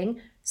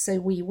saving, so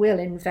we will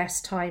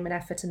invest time and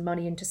effort and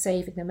money into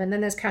saving them. And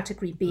then there's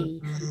category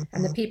B,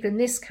 and the people in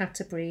this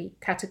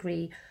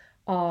category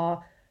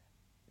are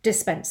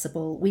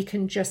dispensable. We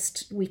can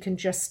just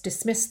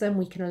dismiss them,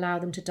 we can allow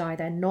them to die,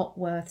 they're not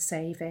worth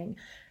saving.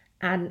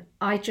 And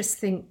I just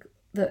think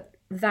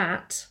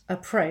that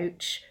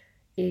approach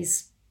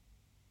is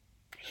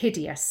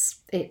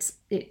hideous.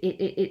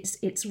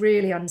 It's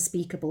really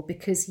unspeakable,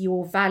 because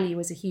your value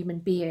as a human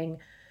being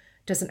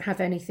doesn't have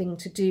anything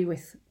to do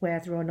with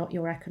whether or not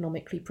you're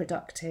economically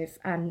productive.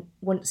 And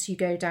once you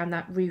go down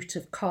that route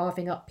of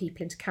carving up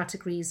people into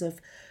categories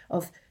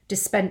of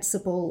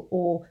dispensable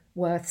or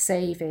worth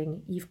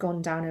saving, you've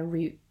gone down a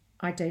route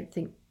I don't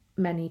think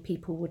many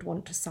people would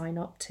want to sign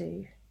up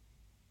to.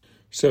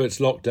 So it's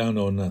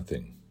lockdown or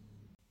nothing?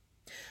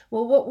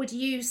 Well, what would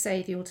you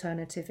say the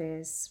alternative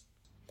is?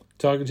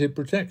 Targeted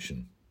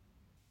protection.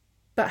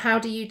 But how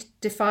do you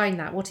define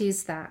that? What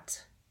is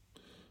that?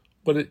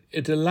 Well,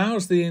 it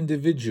allows the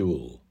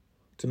individual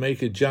to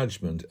make a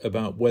judgment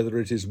about whether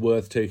it is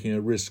worth taking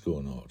a risk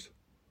or not,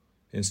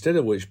 instead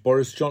of which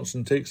Boris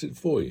Johnson takes it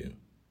for you.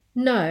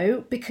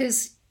 No,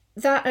 because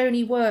that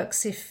only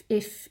works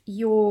if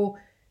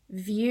you're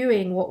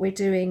viewing what we're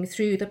doing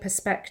through the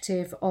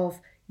perspective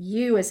of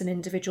you as an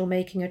individual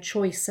making a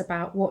choice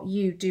about what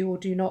you do or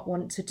do not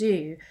want to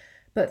do.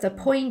 But the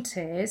point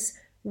is,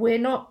 we're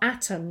not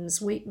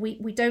atoms.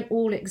 We don't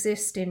all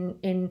exist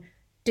in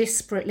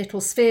disparate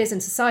little spheres in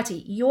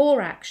society.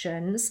 Your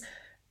actions,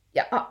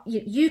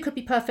 you could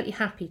be perfectly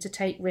happy to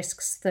take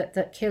risks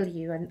that kill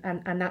you,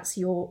 and that's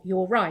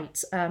your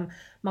right.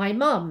 My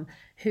mum,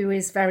 who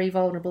is very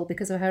vulnerable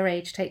because of her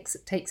age,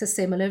 takes a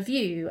similar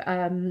view,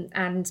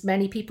 and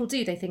many people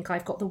do. They think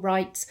I've got the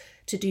right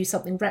to do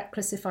something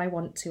reckless if I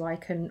want to. I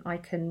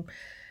can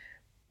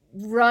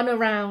run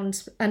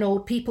around an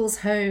old people's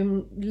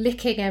home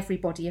licking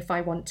everybody if I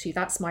want to.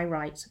 That's my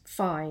right.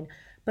 Fine.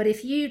 But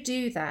if you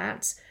do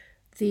that,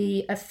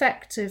 the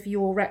effect of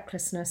your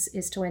recklessness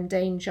is to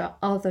endanger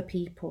other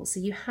people. So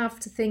you have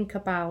to think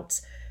about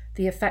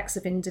the effects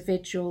of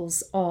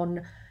individuals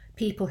on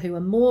people who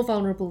are more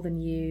vulnerable than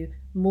you,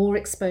 more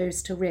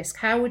exposed to risk.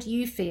 How would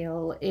you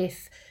feel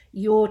if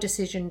your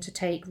decision to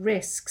take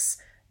risks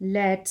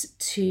led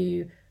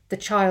to the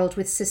child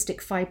with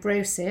cystic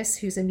fibrosis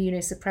who's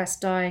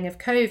immunosuppressed dying of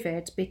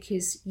COVID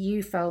because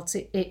you felt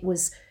it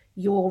was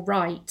your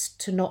right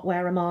to not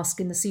wear a mask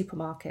in the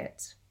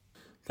supermarket?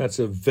 That's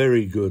a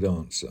very good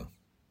answer,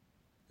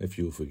 if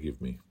you'll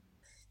forgive me.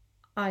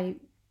 I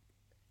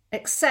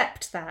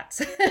accept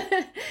that.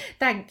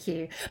 Thank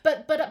you.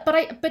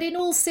 But in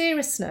all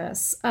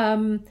seriousness,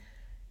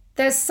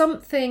 there's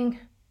something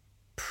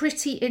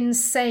pretty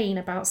insane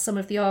about some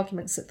of the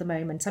arguments at the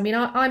moment. I mean,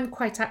 I'm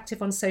quite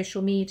active on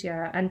social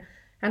media and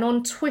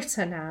on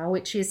Twitter now,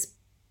 which is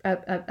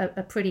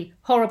a pretty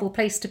horrible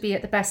place to be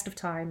at the best of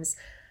times.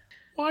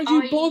 Why do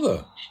you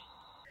bother?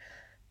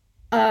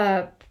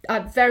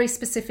 A very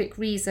specific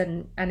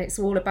reason, and it's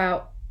all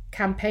about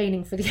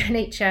campaigning for the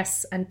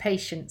NHS and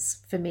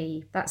patients for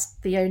me. That's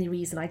the only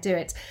reason I do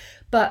it.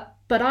 But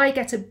I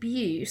get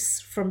abuse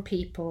from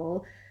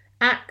people,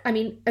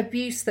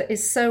 abuse that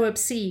is so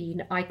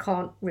obscene I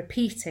can't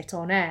repeat it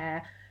on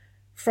air,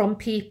 from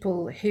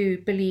people who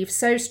believe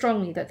so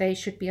strongly that they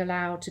should be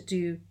allowed to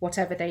do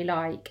whatever they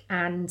like,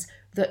 and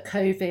that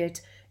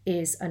COVID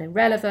is an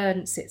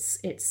irrelevance,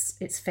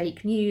 it's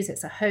fake news,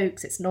 it's a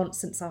hoax, it's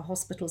nonsense, our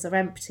hospitals are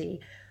empty,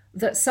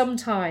 that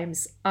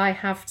sometimes I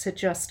have to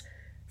just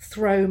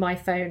throw my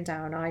phone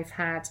down. I've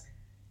had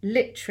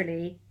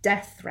literally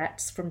death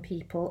threats from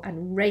people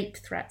and rape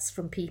threats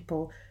from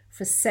people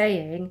for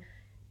saying,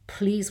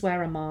 please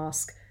wear a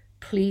mask,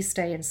 please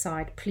stay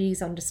inside,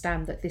 please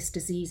understand that this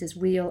disease is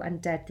real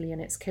and deadly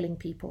and it's killing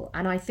people.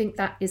 And I think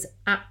that is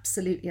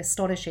absolutely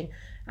astonishing.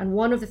 And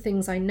one of the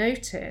things I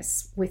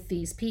notice with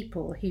these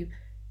people who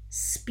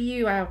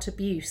spew out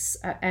abuse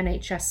at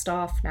NHS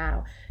staff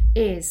now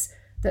is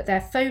that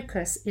their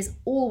focus is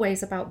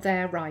always about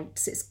their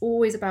rights. It's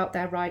always about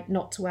their right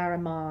not to wear a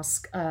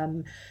mask,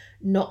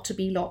 not to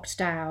be locked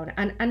down.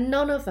 And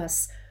none of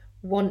us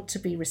want to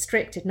be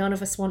restricted. None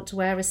of us want to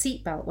wear a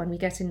seatbelt when we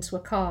get into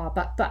a car.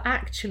 But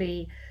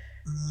actually,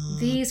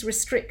 these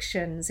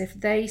restrictions, if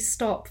they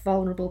stop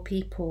vulnerable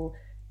people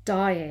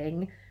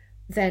dying,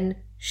 then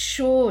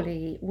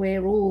surely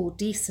we're all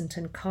decent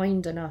and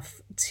kind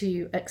enough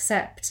to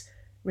accept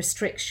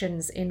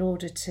restrictions in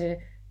order to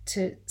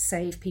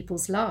save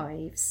people's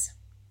lives.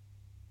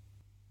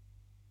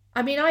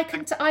 I mean,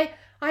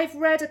 I've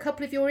read a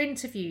couple of your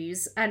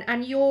interviews,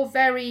 and you're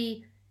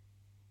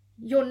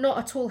not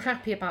at all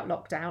happy about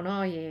lockdown,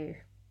 are you?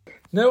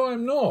 No,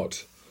 I'm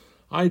not.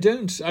 I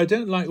don't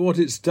like what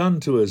it's done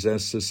to us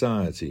as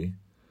society.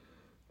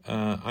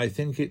 I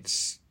think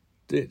it's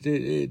a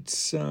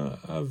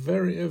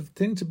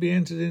thing to be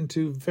entered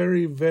into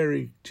very,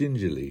 very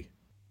gingerly.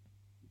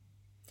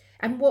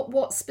 And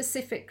what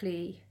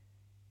specifically?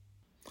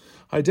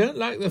 I don't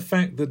like the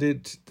fact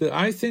that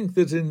I think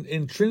that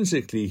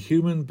intrinsically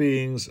human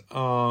beings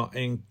are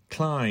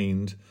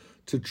inclined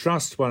to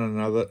trust one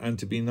another and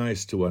to be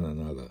nice to one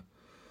another.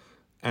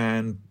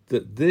 And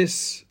that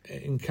this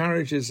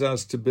encourages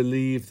us to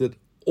believe that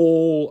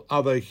all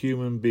other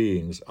human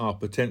beings are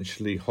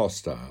potentially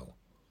hostile.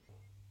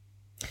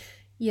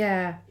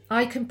 Yeah,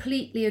 I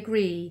completely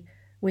agree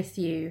with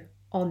you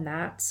on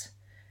that.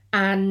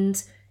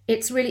 And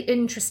it's really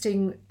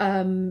interesting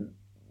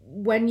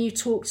when you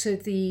talk to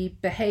the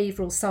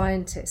behavioural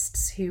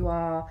scientists who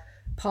are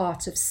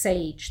part of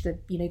SAGE,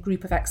 the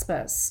group of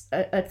experts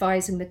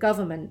advising the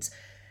government,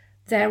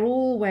 they're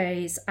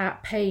always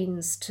at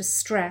pains to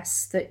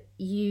stress that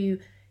you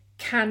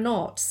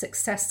cannot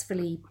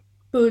successfully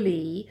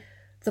bully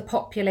the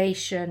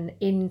population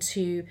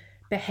into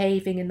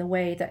behaving in the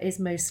way that is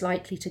most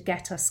likely to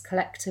get us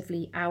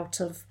collectively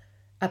out of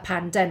a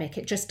pandemic.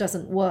 It just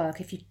doesn't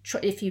work.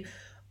 If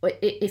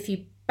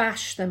you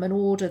bash them and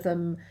order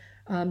them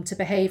to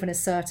behave in a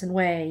certain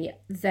way,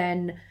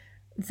 then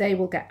they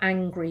will get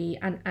angry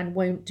and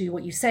won't do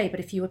what you say. But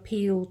if you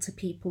appeal to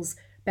people's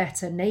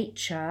better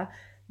nature,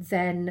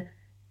 then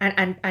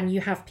and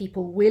you have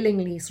people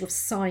willingly sort of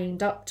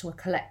signed up to a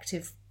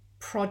collective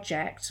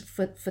project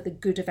for the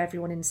good of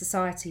everyone in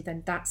society,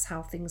 then that's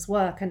how things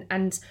work.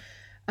 And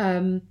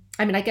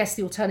I mean, I guess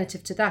the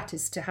alternative to that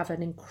is to have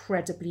an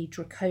incredibly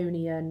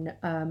draconian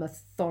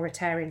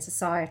authoritarian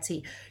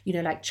society,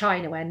 like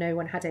China, where no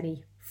one had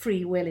any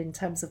free will in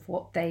terms of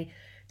what they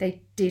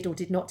did or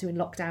did not do in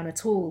lockdown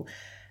at all.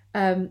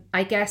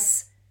 I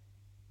guess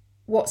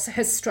what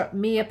has struck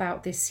me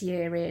about this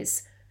year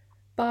is,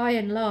 by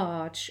and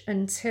large,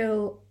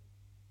 until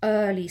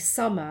early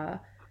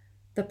summer,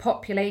 the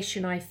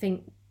population, I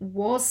think,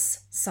 was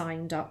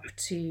signed up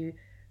to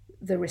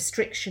the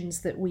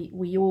restrictions that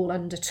we all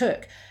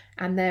undertook.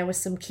 And there were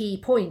some key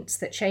points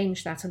that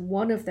changed that. And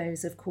one of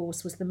those, of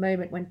course, was the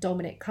moment when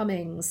Dominic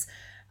Cummings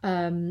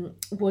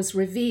was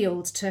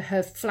revealed to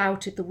have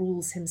flouted the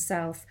rules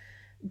himself,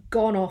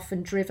 gone off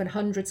and driven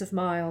hundreds of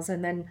miles,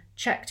 and then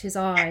checked his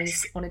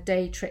eyes on a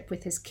day trip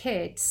with his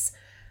kids,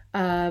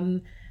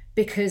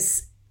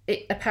 because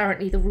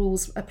apparently the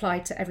rules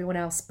applied to everyone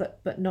else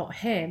but not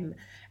him.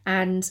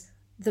 And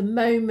the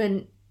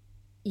moment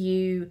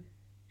you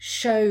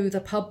show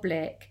the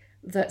public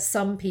that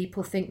some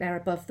people think they're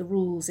above the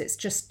rules, it's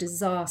just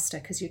disaster,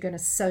 because you're going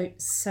to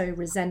sow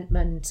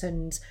resentment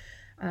and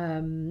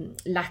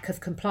lack of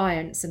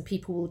compliance, and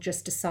people will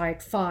just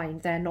decide, fine,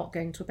 they're not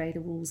going to obey the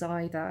rules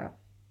either.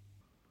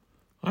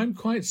 I'm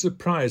quite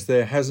surprised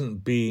there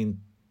hasn't been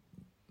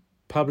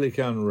public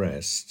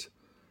unrest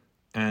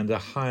and a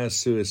higher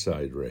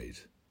suicide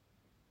rate.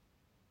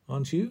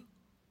 Aren't you?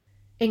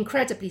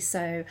 Incredibly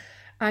so.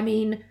 I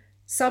mean,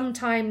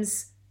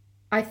 sometimes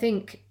I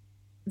think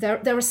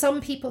there are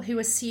some people who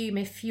assume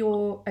if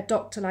you're a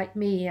doctor like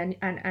me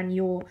and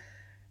you're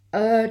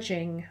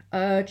urging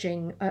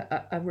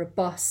a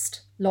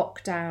robust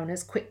lockdown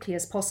as quickly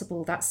as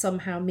possible, that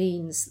somehow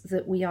means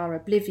that we are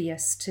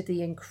oblivious to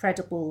the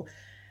incredible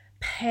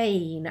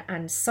pain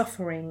and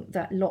suffering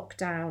that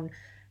lockdown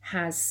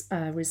has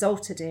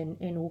resulted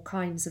in all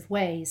kinds of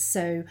ways.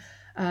 So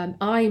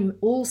I'm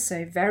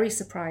also very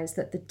surprised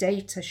that the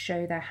data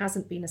show there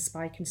hasn't been a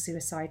spike in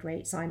suicide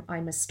rates.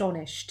 I'm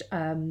astonished.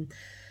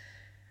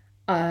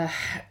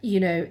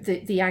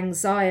 The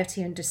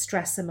anxiety and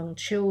distress among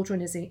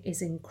children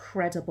is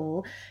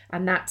incredible,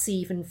 and that's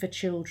even for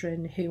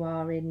children who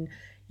are in,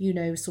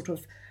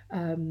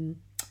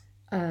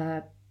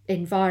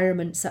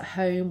 environments at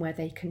home where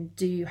they can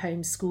do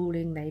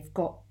homeschooling. They've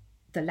got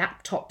the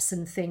laptops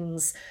and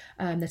things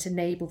that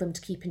enable them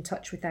to keep in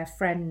touch with their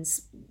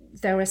friends.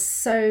 There are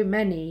so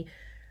many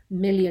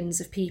millions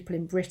of people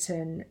in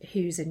Britain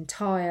whose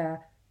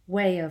entire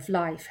way of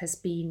life has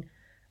been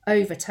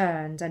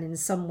overturned and in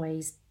some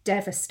ways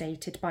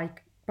devastated by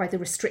the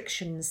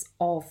restrictions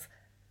of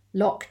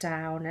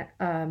lockdown,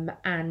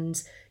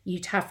 and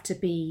you'd have to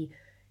be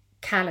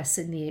callous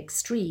in the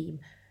extreme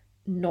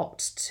not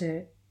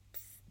to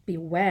be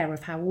aware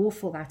of how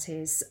awful that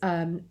is.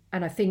 And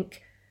I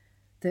think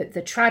that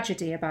the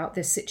tragedy about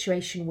this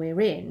situation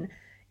we're in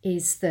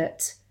is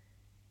that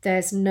there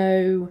is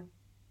no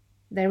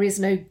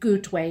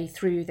good way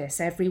through this.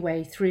 Every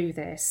way through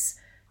this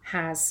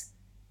has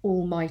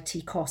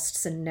almighty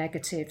costs and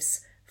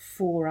negatives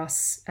for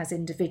us as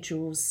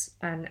individuals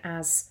and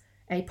as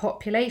a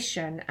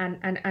population,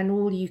 and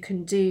all you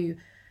can do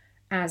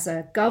as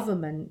a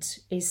government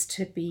is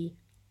to be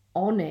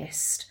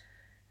honest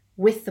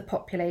with the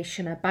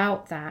population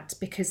about that,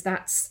 because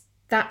that's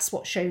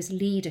what shows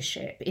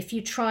leadership. If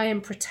you try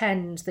and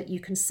pretend that you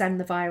can send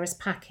the virus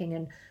packing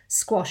and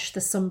squash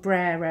the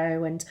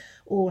sombrero and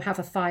all have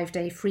a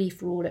 5-day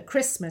free-for-all at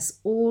Christmas,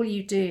 all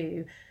you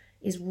do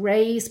is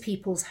raise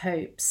people's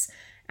hopes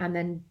and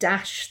then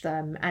dash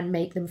them and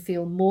make them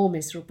feel more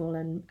miserable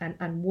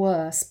and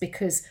worse,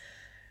 because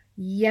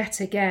yet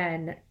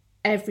again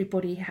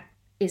everybody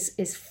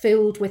is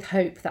filled with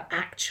hope that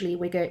actually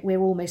we're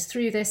almost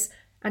through this,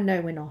 and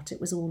no, we're not.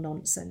 It was all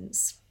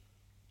nonsense.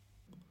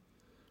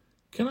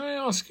 Can I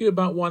ask you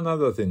about one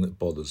other thing that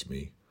bothers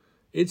me?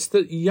 It's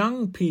that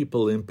young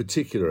people in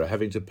particular are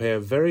having to pay a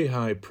very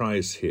high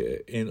price here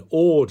in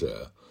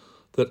order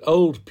that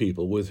old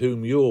people with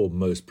whom you're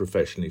most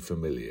professionally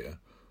familiar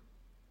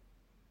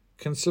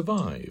can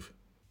survive.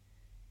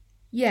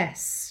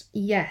 Yes,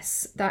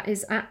 that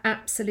is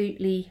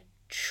absolutely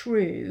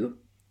true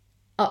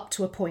up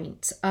to a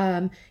point.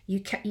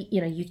 You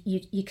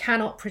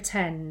cannot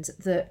pretend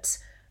that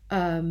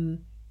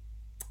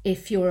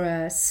if you're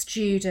a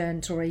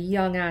student or a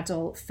young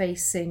adult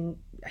facing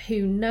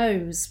who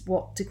knows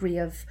what degree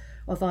of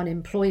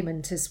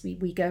unemployment as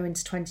we go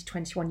into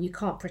 2021, you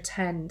can't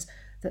pretend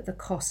that the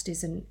cost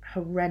isn't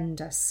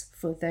horrendous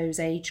for those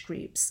age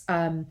groups.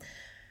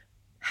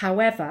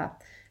 However,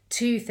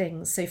 two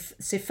things.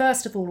 So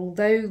first of all,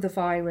 although the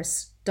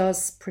virus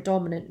does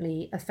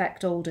predominantly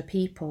affect older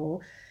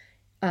people,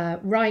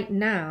 right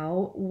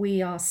now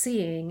we are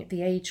seeing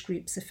the age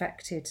groups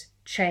affected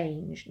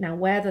change. Now,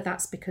 whether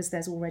that's because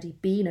there's already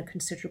been a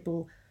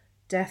considerable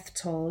death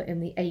toll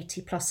in the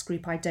 80 plus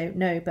group, I don't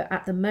know. But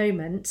at the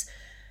moment,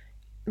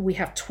 we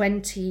have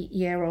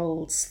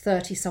 20-year-olds,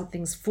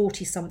 30-somethings,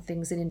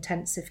 40-somethings in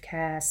intensive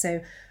care.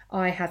 So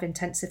I have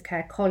intensive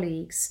care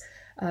colleagues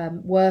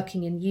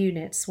working in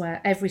units where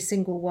every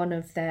single one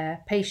of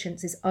their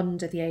patients is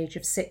under the age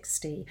of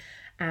 60,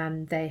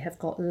 and they have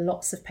got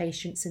lots of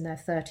patients in their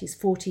 30s,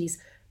 40s,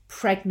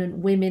 pregnant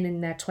women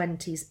in their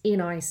 20s in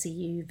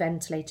ICU,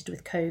 ventilated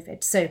with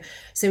COVID. So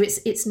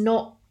it's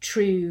not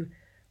true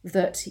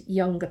that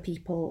younger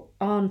people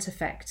aren't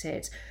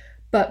affected.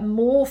 But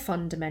more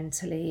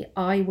fundamentally,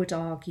 I would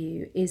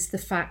argue, is the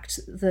fact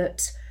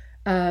that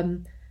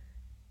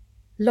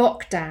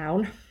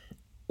lockdown,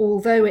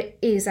 although it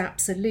is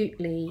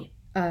absolutely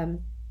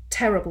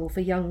terrible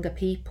for younger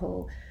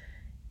people,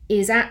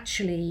 is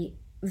actually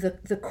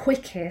the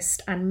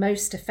quickest and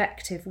most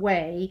effective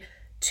way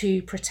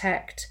to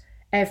protect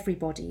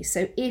everybody.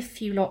 So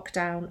if you lock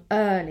down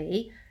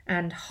early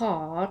and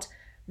hard,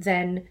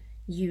 then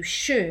you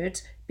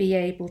should be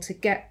able to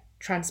get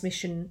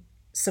transmission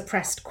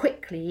suppressed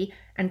quickly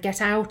and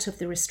get out of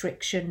the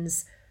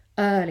restrictions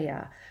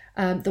earlier.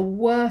 The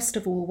worst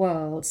of all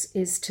worlds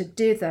is to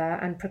dither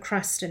and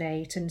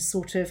procrastinate and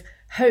sort of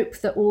hope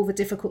that all the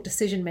difficult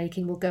decision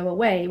making will go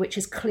away, which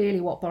is clearly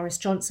what Boris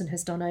Johnson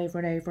has done over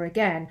and over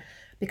again,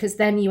 because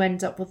then you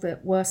end up with the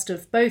worst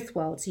of both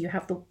worlds. You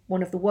have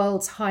one of the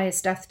world's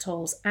highest death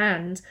tolls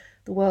and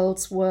the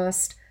world's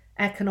worst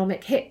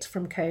economic hit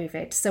from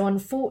COVID. So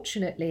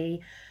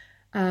unfortunately,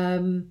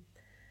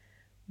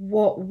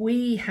 what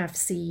we have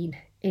seen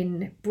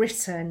in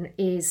Britain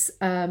is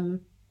a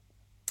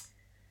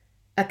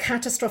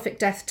catastrophic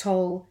death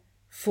toll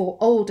for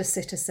older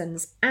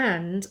citizens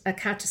and a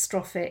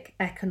catastrophic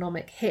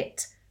economic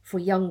hit for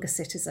younger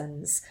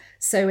citizens.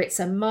 So it's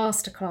a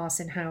masterclass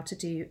in how to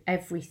do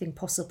everything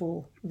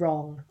possible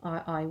wrong,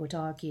 I would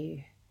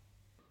argue.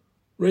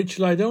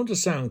 Rachel, I don't want to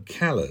sound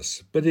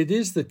callous, but it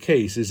is the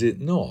case, is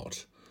it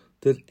not,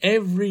 that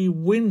every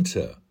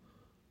winter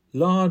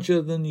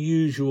larger than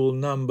usual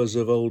numbers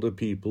of older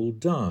people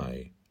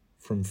die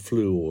from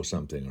flu or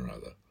something or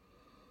other.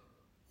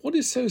 What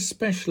is so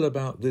special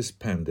about this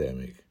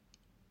pandemic?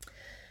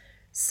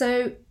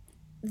 So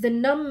the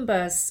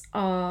numbers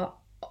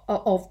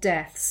of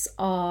deaths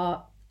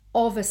are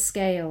of a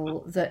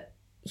scale that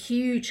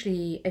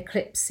hugely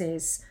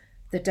eclipses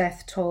the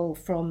death toll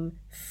from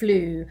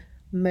flu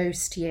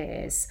most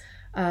years.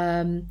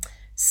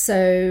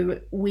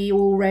 So we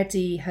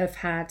already have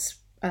had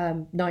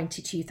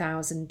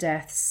 92,000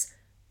 deaths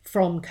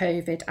from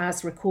COVID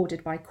as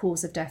recorded by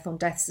cause of death on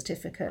death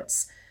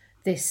certificates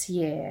this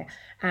year,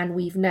 and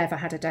we've never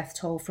had a death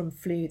toll from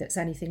flu that's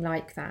anything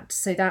like that.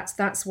 So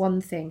that's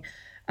one thing.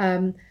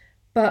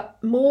 But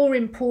more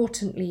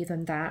importantly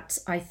than that,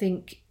 I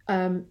think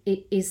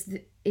it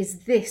is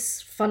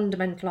this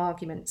fundamental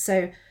argument.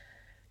 So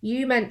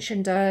you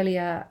mentioned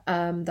earlier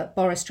that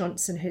Boris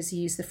Johnson has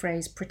used the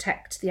phrase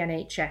protect the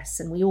NHS,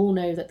 and we all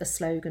know that the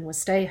slogan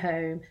was stay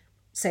home,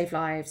 save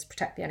lives,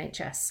 protect the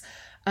NHS.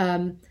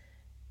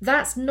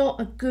 That's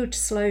not a good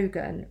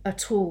slogan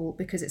at all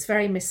because it's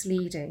very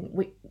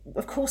misleading.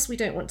 Of course, we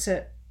don't want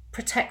to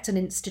protect an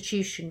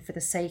institution for the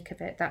sake of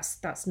it.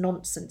 That's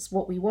nonsense.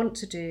 What we want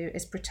to do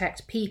is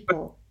protect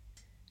people.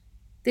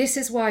 This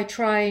is why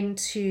trying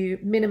to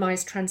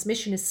minimise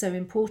transmission is so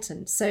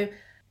important. So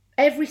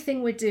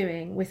everything we're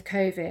doing with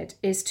COVID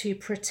is to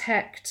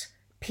protect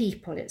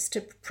people. It's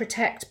to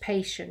protect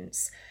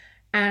patients.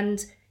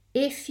 And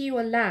if you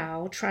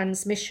allow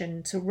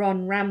transmission to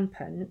run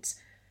rampant,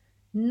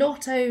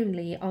 not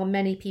only are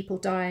many people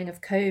dying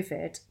of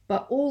COVID,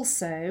 but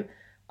also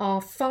our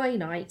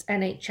finite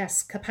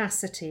NHS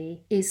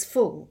capacity is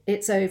full.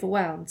 It's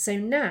overwhelmed. So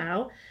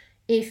now,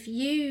 if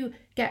you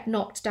get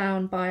knocked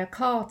down by a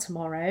car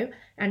tomorrow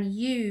and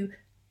you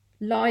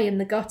lie in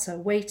the gutter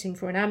waiting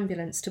for an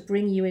ambulance to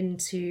bring you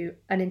into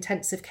an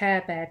intensive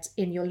care bed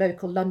in your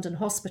local London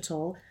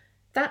hospital,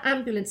 that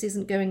ambulance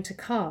isn't going to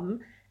come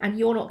and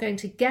you're not going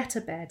to get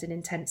a bed in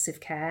intensive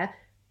care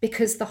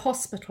because the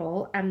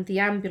hospital and the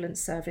ambulance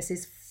service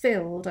is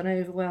filled and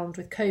overwhelmed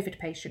with COVID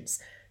patients.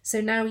 So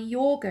now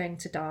you're going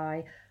to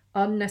die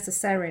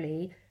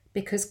unnecessarily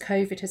because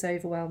COVID has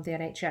overwhelmed the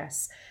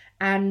NHS.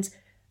 And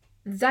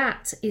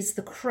that is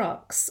the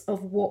crux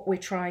of what we're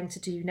trying to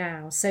do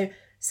now. So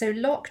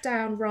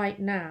lockdown right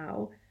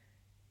now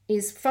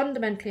is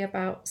fundamentally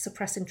about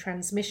suppressing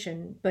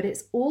transmission, but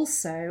it's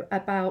also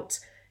about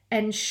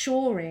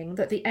ensuring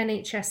that the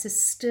NHS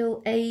is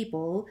still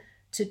able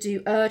to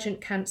do urgent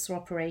cancer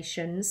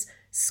operations,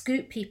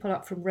 scoop people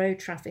up from road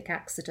traffic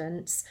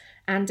accidents,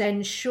 and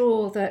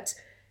ensure that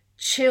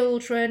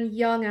children,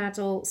 young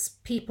adults,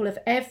 people of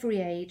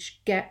every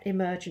age get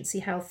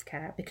emergency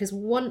healthcare. Because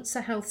once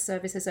a health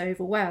service is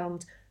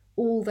overwhelmed,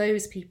 all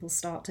those people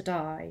start to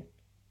die.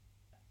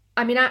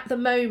 I mean, at the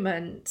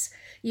moment,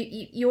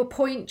 your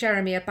point,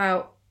 Jeremy,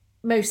 about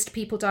most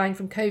people dying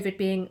from COVID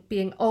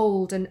being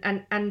old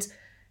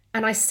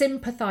and I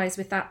sympathise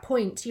with that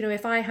point. You know,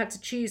 if I had to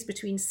choose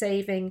between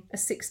saving a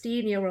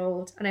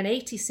 16-year-old and an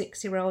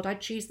 86-year-old,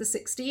 I'd choose the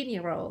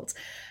 16-year-old.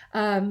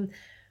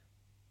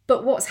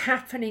 But what's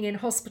happening in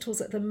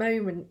hospitals at the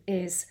moment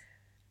is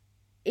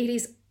it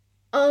is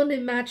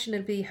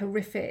unimaginably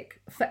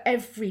horrific for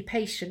every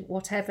patient,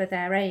 whatever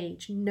their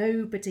age.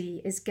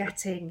 Nobody is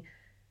getting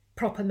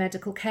proper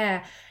medical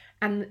care.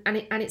 And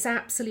it's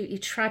absolutely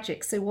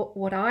tragic. So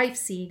what I've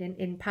seen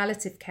in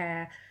palliative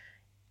care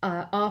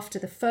after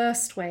the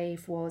first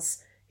wave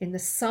was in the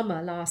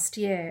summer last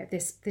year,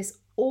 this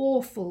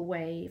awful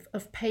wave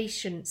of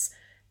patients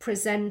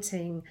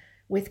presenting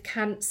with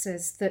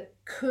cancers that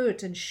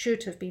could and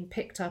should have been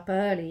picked up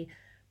early,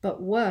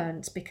 but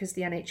weren't because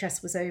the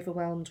NHS was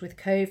overwhelmed with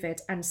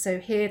COVID. And so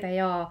here they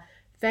are,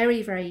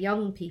 very, very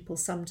young people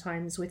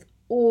sometimes with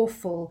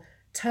awful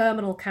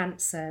terminal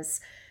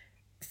cancers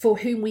for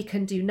whom we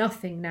can do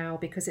nothing now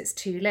because it's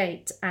too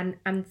late. And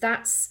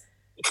that's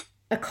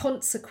a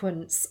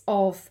consequence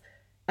of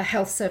a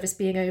health service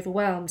being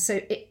overwhelmed.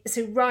 So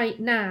right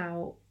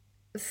now,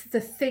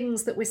 the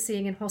things that we're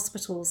seeing in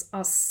hospitals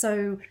are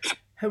so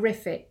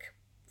horrific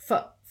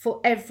for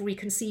every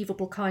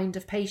conceivable kind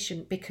of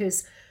patient,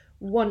 because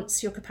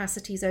once your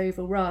capacity is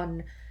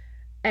overrun,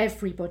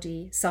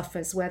 everybody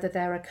suffers, whether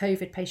they're a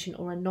COVID patient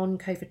or a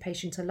non-COVID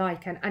patient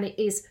alike. And it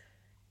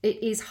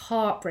is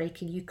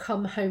heartbreaking. You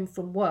come home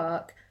from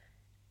work,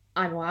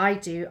 I know I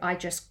do, I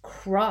just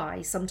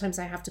cry. Sometimes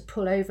I have to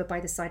pull over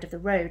by the side of the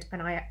road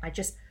and I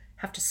just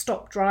have to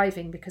stop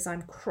driving because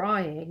I'm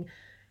crying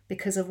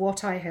because of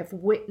what I have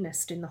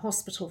witnessed in the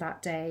hospital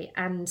that day.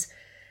 And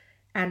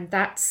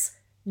that's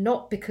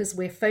not because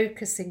we're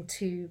focusing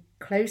too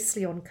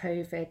closely on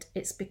COVID,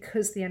 it's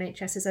because the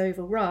NHS is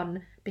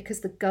overrun,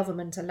 because the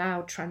government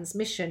allowed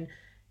transmission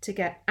to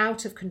get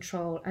out of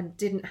control and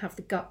didn't have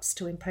the guts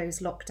to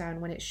impose lockdown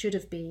when it should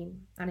have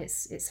been. And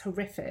it's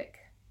horrific.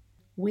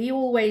 We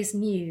always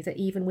knew that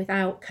even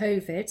without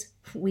COVID,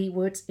 we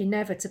would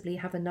inevitably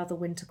have another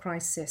winter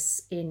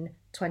crisis in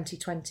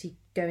 2020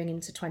 going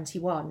into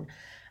 21.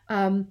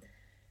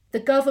 The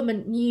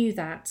government knew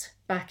that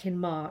back in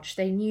March.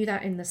 They knew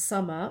that in the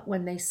summer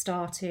when they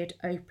started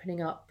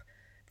opening up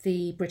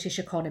the British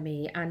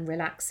economy and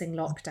relaxing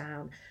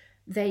lockdown.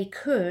 They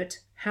could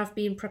have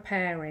been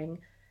preparing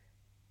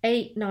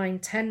 8, 9,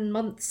 10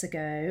 months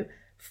ago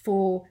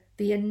for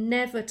the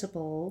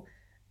inevitable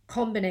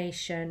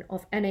combination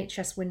of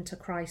NHS winter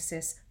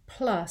crisis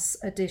plus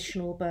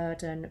additional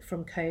burden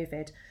from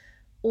COVID.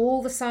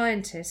 All the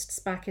scientists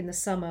back in the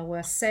summer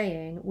were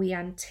saying we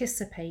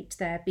anticipate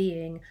there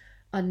being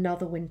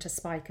another winter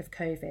spike of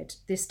COVID.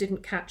 This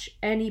didn't catch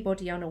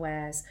anybody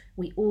unawares.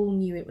 We all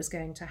knew it was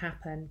going to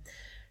happen.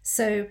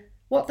 So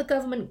what the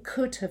government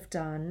could have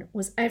done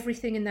was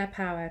everything in their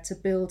power to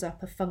build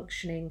up a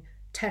functioning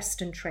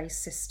test and trace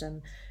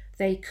system.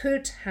 They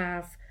could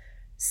have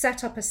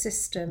set up a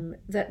system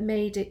that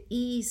made it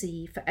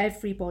easy for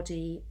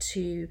everybody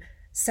to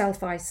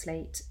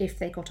self-isolate if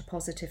they got a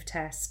positive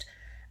test.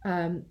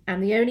 And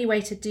the only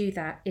way to do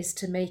that is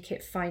to make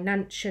it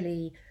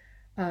financially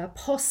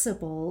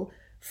possible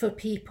for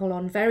people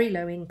on very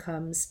low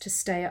incomes to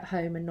stay at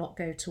home and not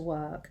go to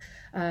work.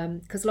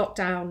 Because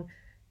lockdown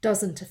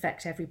doesn't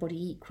affect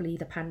everybody equally.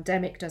 The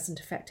pandemic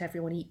doesn't affect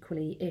everyone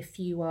equally. If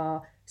you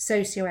are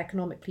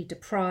socioeconomically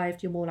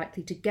deprived, you're more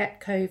likely to get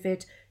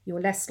COVID.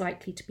 You're less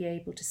likely to be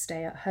able to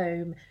stay at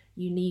home.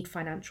 You need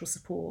financial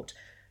support.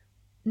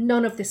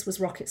 None of this was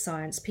rocket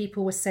science.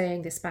 People were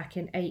saying this back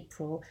in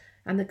April,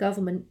 and the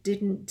government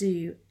didn't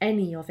do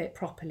any of it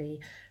properly.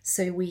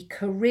 So we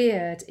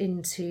careered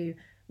into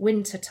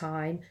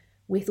wintertime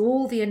with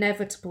all the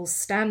inevitable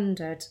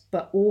standard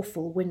but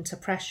awful winter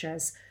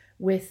pressures,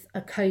 with a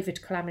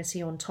COVID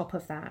calamity on top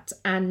of that.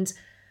 And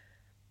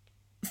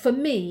for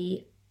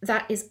me,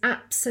 that is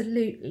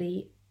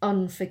absolutely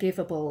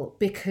unforgivable,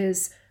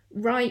 because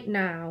right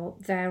now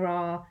there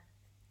are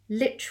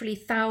literally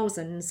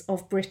thousands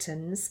of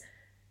Britons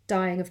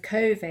dying of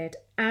COVID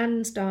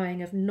and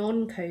dying of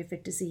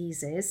non-COVID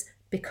diseases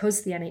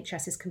because the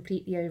NHS is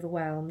completely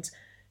overwhelmed,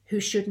 who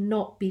should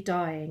not be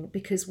dying,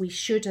 because we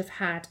should have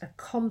had a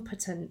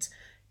competent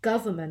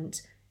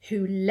government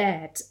who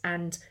led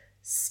and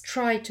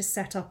tried to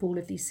set up all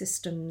of these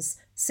systems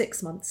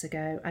 6 months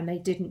ago, and they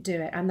didn't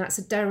do it. And that's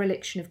a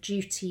dereliction of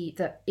duty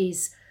that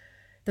is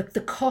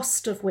the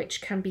cost of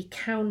which can be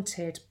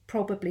counted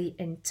probably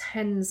in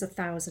tens of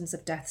thousands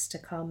of deaths to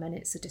come, and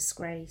it's a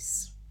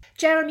disgrace.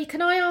 Jeremy,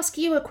 can I ask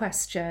you a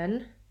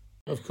question?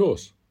 Of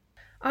course.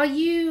 Are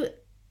you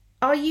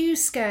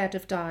scared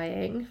of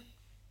dying?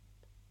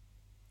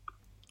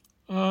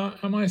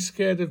 Am I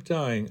scared of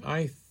dying?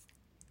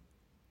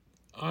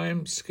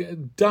 I'm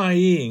scared.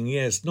 Dying,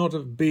 yes, not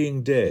of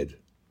being dead.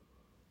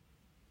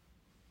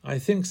 I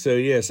think so,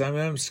 yes.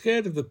 I'm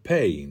scared of the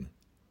pain.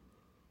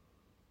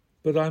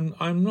 But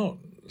I'm not.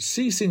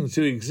 Ceasing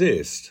to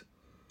exist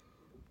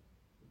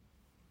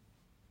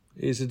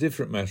is a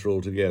different matter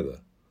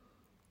altogether.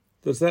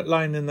 There's that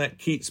line in that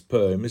Keats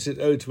poem, is it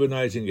Ode to a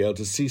Nightingale,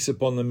 to cease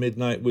upon the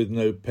midnight with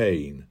no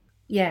pain?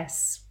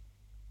 Yes.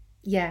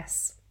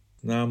 Yes.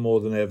 Now more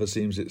than ever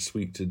seems it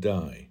sweet to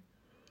die.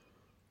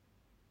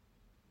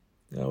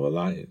 Well,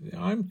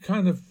 I'm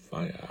kind of...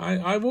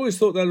 I've always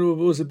thought that it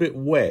was a bit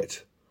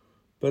wet,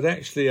 but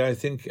actually I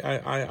think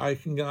I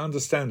can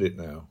understand it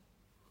now.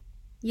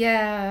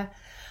 Yeah.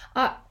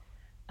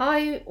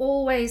 I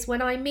always,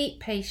 when I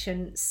meet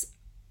patients,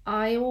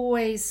 I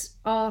always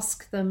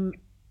ask them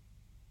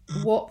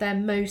what they're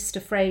most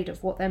afraid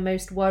of, what they're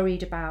most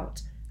worried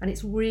about. And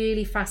it's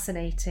really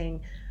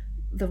fascinating,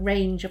 the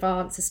range of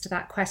answers to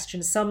that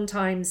question.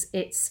 Sometimes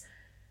it's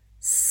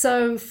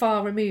so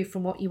far removed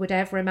from what you would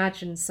ever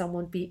imagine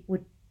someone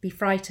would be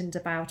frightened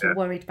about or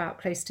worried about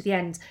close to the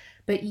end.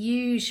 But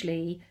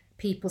usually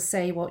people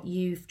say what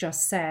you've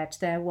just said.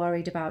 They're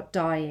worried about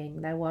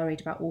dying. They're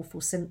worried about awful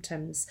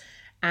symptoms.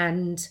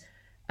 And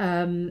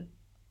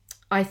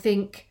I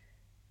think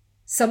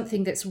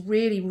something that's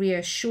really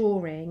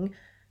reassuring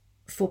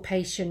for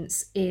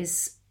patients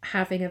is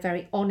having a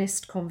very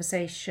honest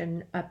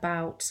conversation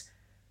about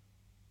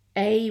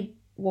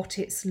what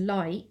it's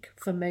like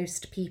for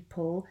most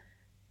people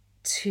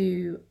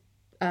to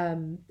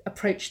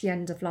approach the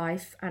end of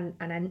life and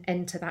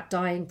enter that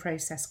dying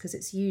process, because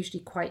it's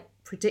usually quite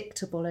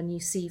predictable and you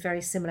see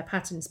very similar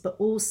patterns, but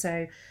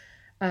also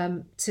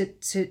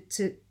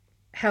to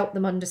help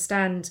them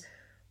understand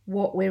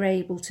what we're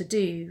able to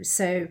do.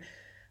 So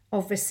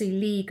obviously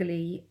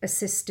legally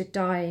assisted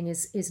dying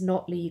is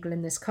not legal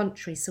in this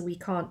country, so we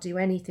can't do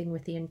anything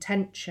with the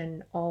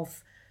intention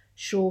of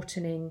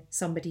shortening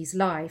somebody's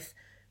life.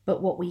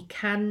 But what we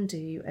can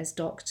do as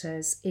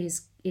doctors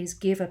is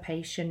give a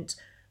patient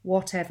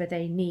whatever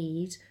they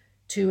need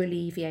to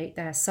alleviate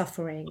their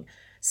suffering.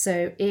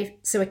 So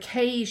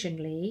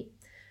occasionally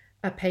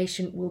a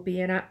patient will be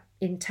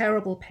in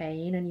terrible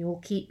pain, and you'll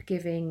keep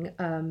giving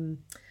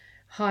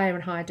higher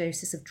and higher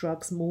doses of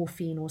drugs,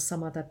 morphine or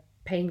some other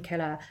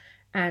painkiller,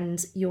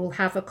 and you'll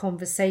have a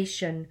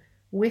conversation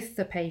with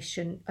the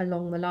patient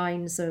along the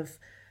lines of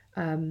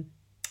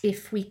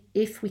if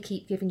we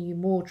keep giving you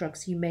more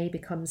drugs, you may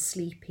become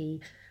sleepy.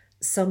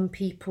 Some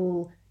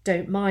people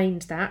don't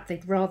mind that.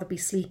 They'd rather be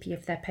sleepy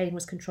if their pain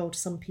was controlled.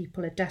 Some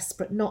people are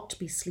desperate not to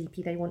be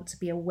sleepy. They want to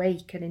be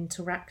awake and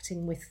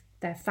interacting with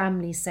their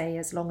family, say,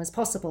 as long as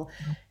possible.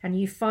 And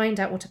you find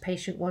out what a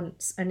patient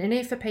wants. And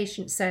if a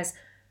patient says,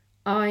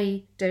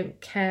 I don't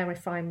care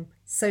if I'm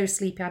so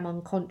sleepy, I'm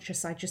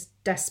unconscious, I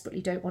just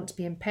desperately don't want to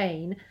be in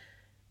pain,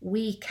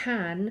 we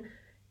can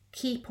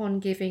keep on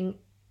giving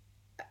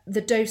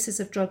the doses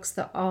of drugs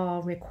that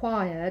are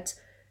required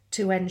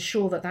to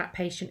ensure that that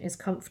patient is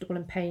comfortable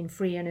and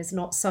pain-free and is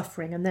not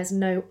suffering. And there's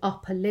no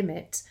upper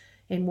limit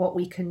in what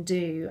we can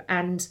do.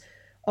 And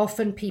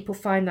often people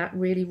find that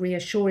really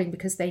reassuring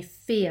because they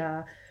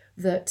fear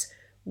that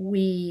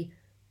we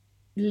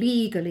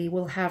legally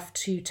will have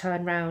to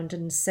turn around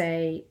and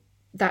say,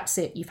 that's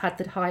it, you've had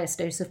the highest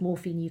dose of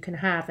morphine you can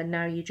have and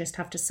now you just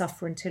have to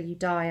suffer until you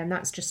die. And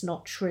that's just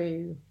not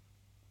true.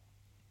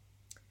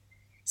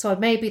 So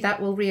maybe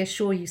that will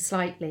reassure you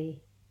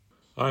slightly.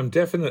 I'm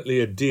definitely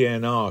a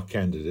DNR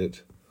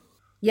candidate.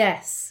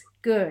 Yes,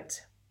 good.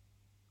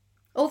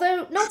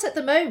 Although not at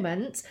the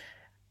moment.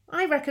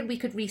 I reckon we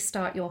could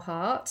restart your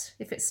heart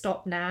if it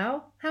stopped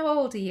now. How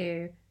old are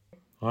you?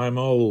 I'm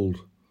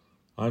old.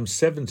 I'm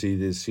 70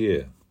 this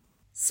year.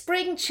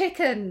 Spring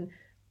chicken.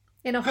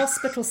 In a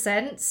hospital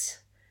sense,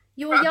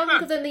 you're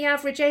younger than the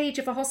average age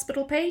of a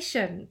hospital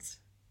patient.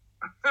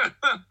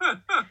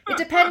 It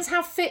depends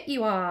how fit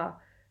you are.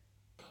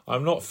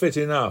 I'm not fit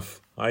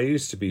enough. I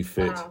used to be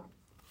fit. Wow.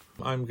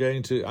 I'm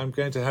going to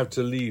have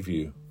to leave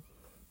you.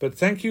 But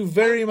thank you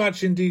very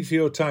much indeed for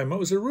your time. It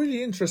was a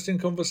really interesting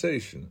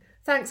conversation.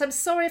 Thanks. I'm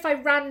sorry if I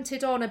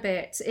ranted on a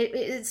bit.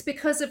 It's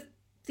because of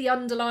the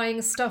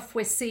underlying stuff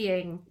we're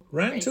seeing.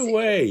 Rant basically.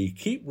 away.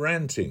 Keep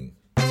ranting.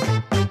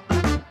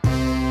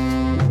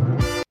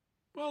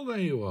 Well, there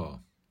you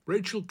are.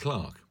 Rachel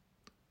Clarke,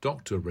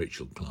 Dr.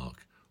 Rachel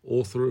Clarke,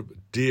 author of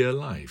Dear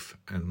Life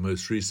and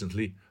most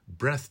recently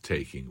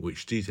Breathtaking,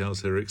 which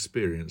details her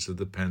experience of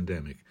the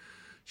pandemic.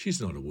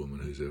 She's not a woman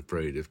who's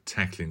afraid of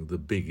tackling the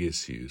big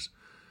issues.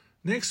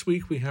 Next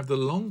week we have the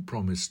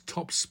long-promised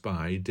top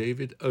spy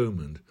David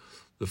Omand,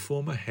 the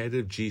former head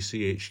of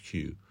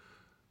GCHQ.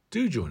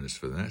 Do join us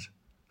for that.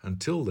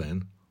 Until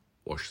then,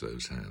 wash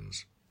those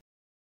hands.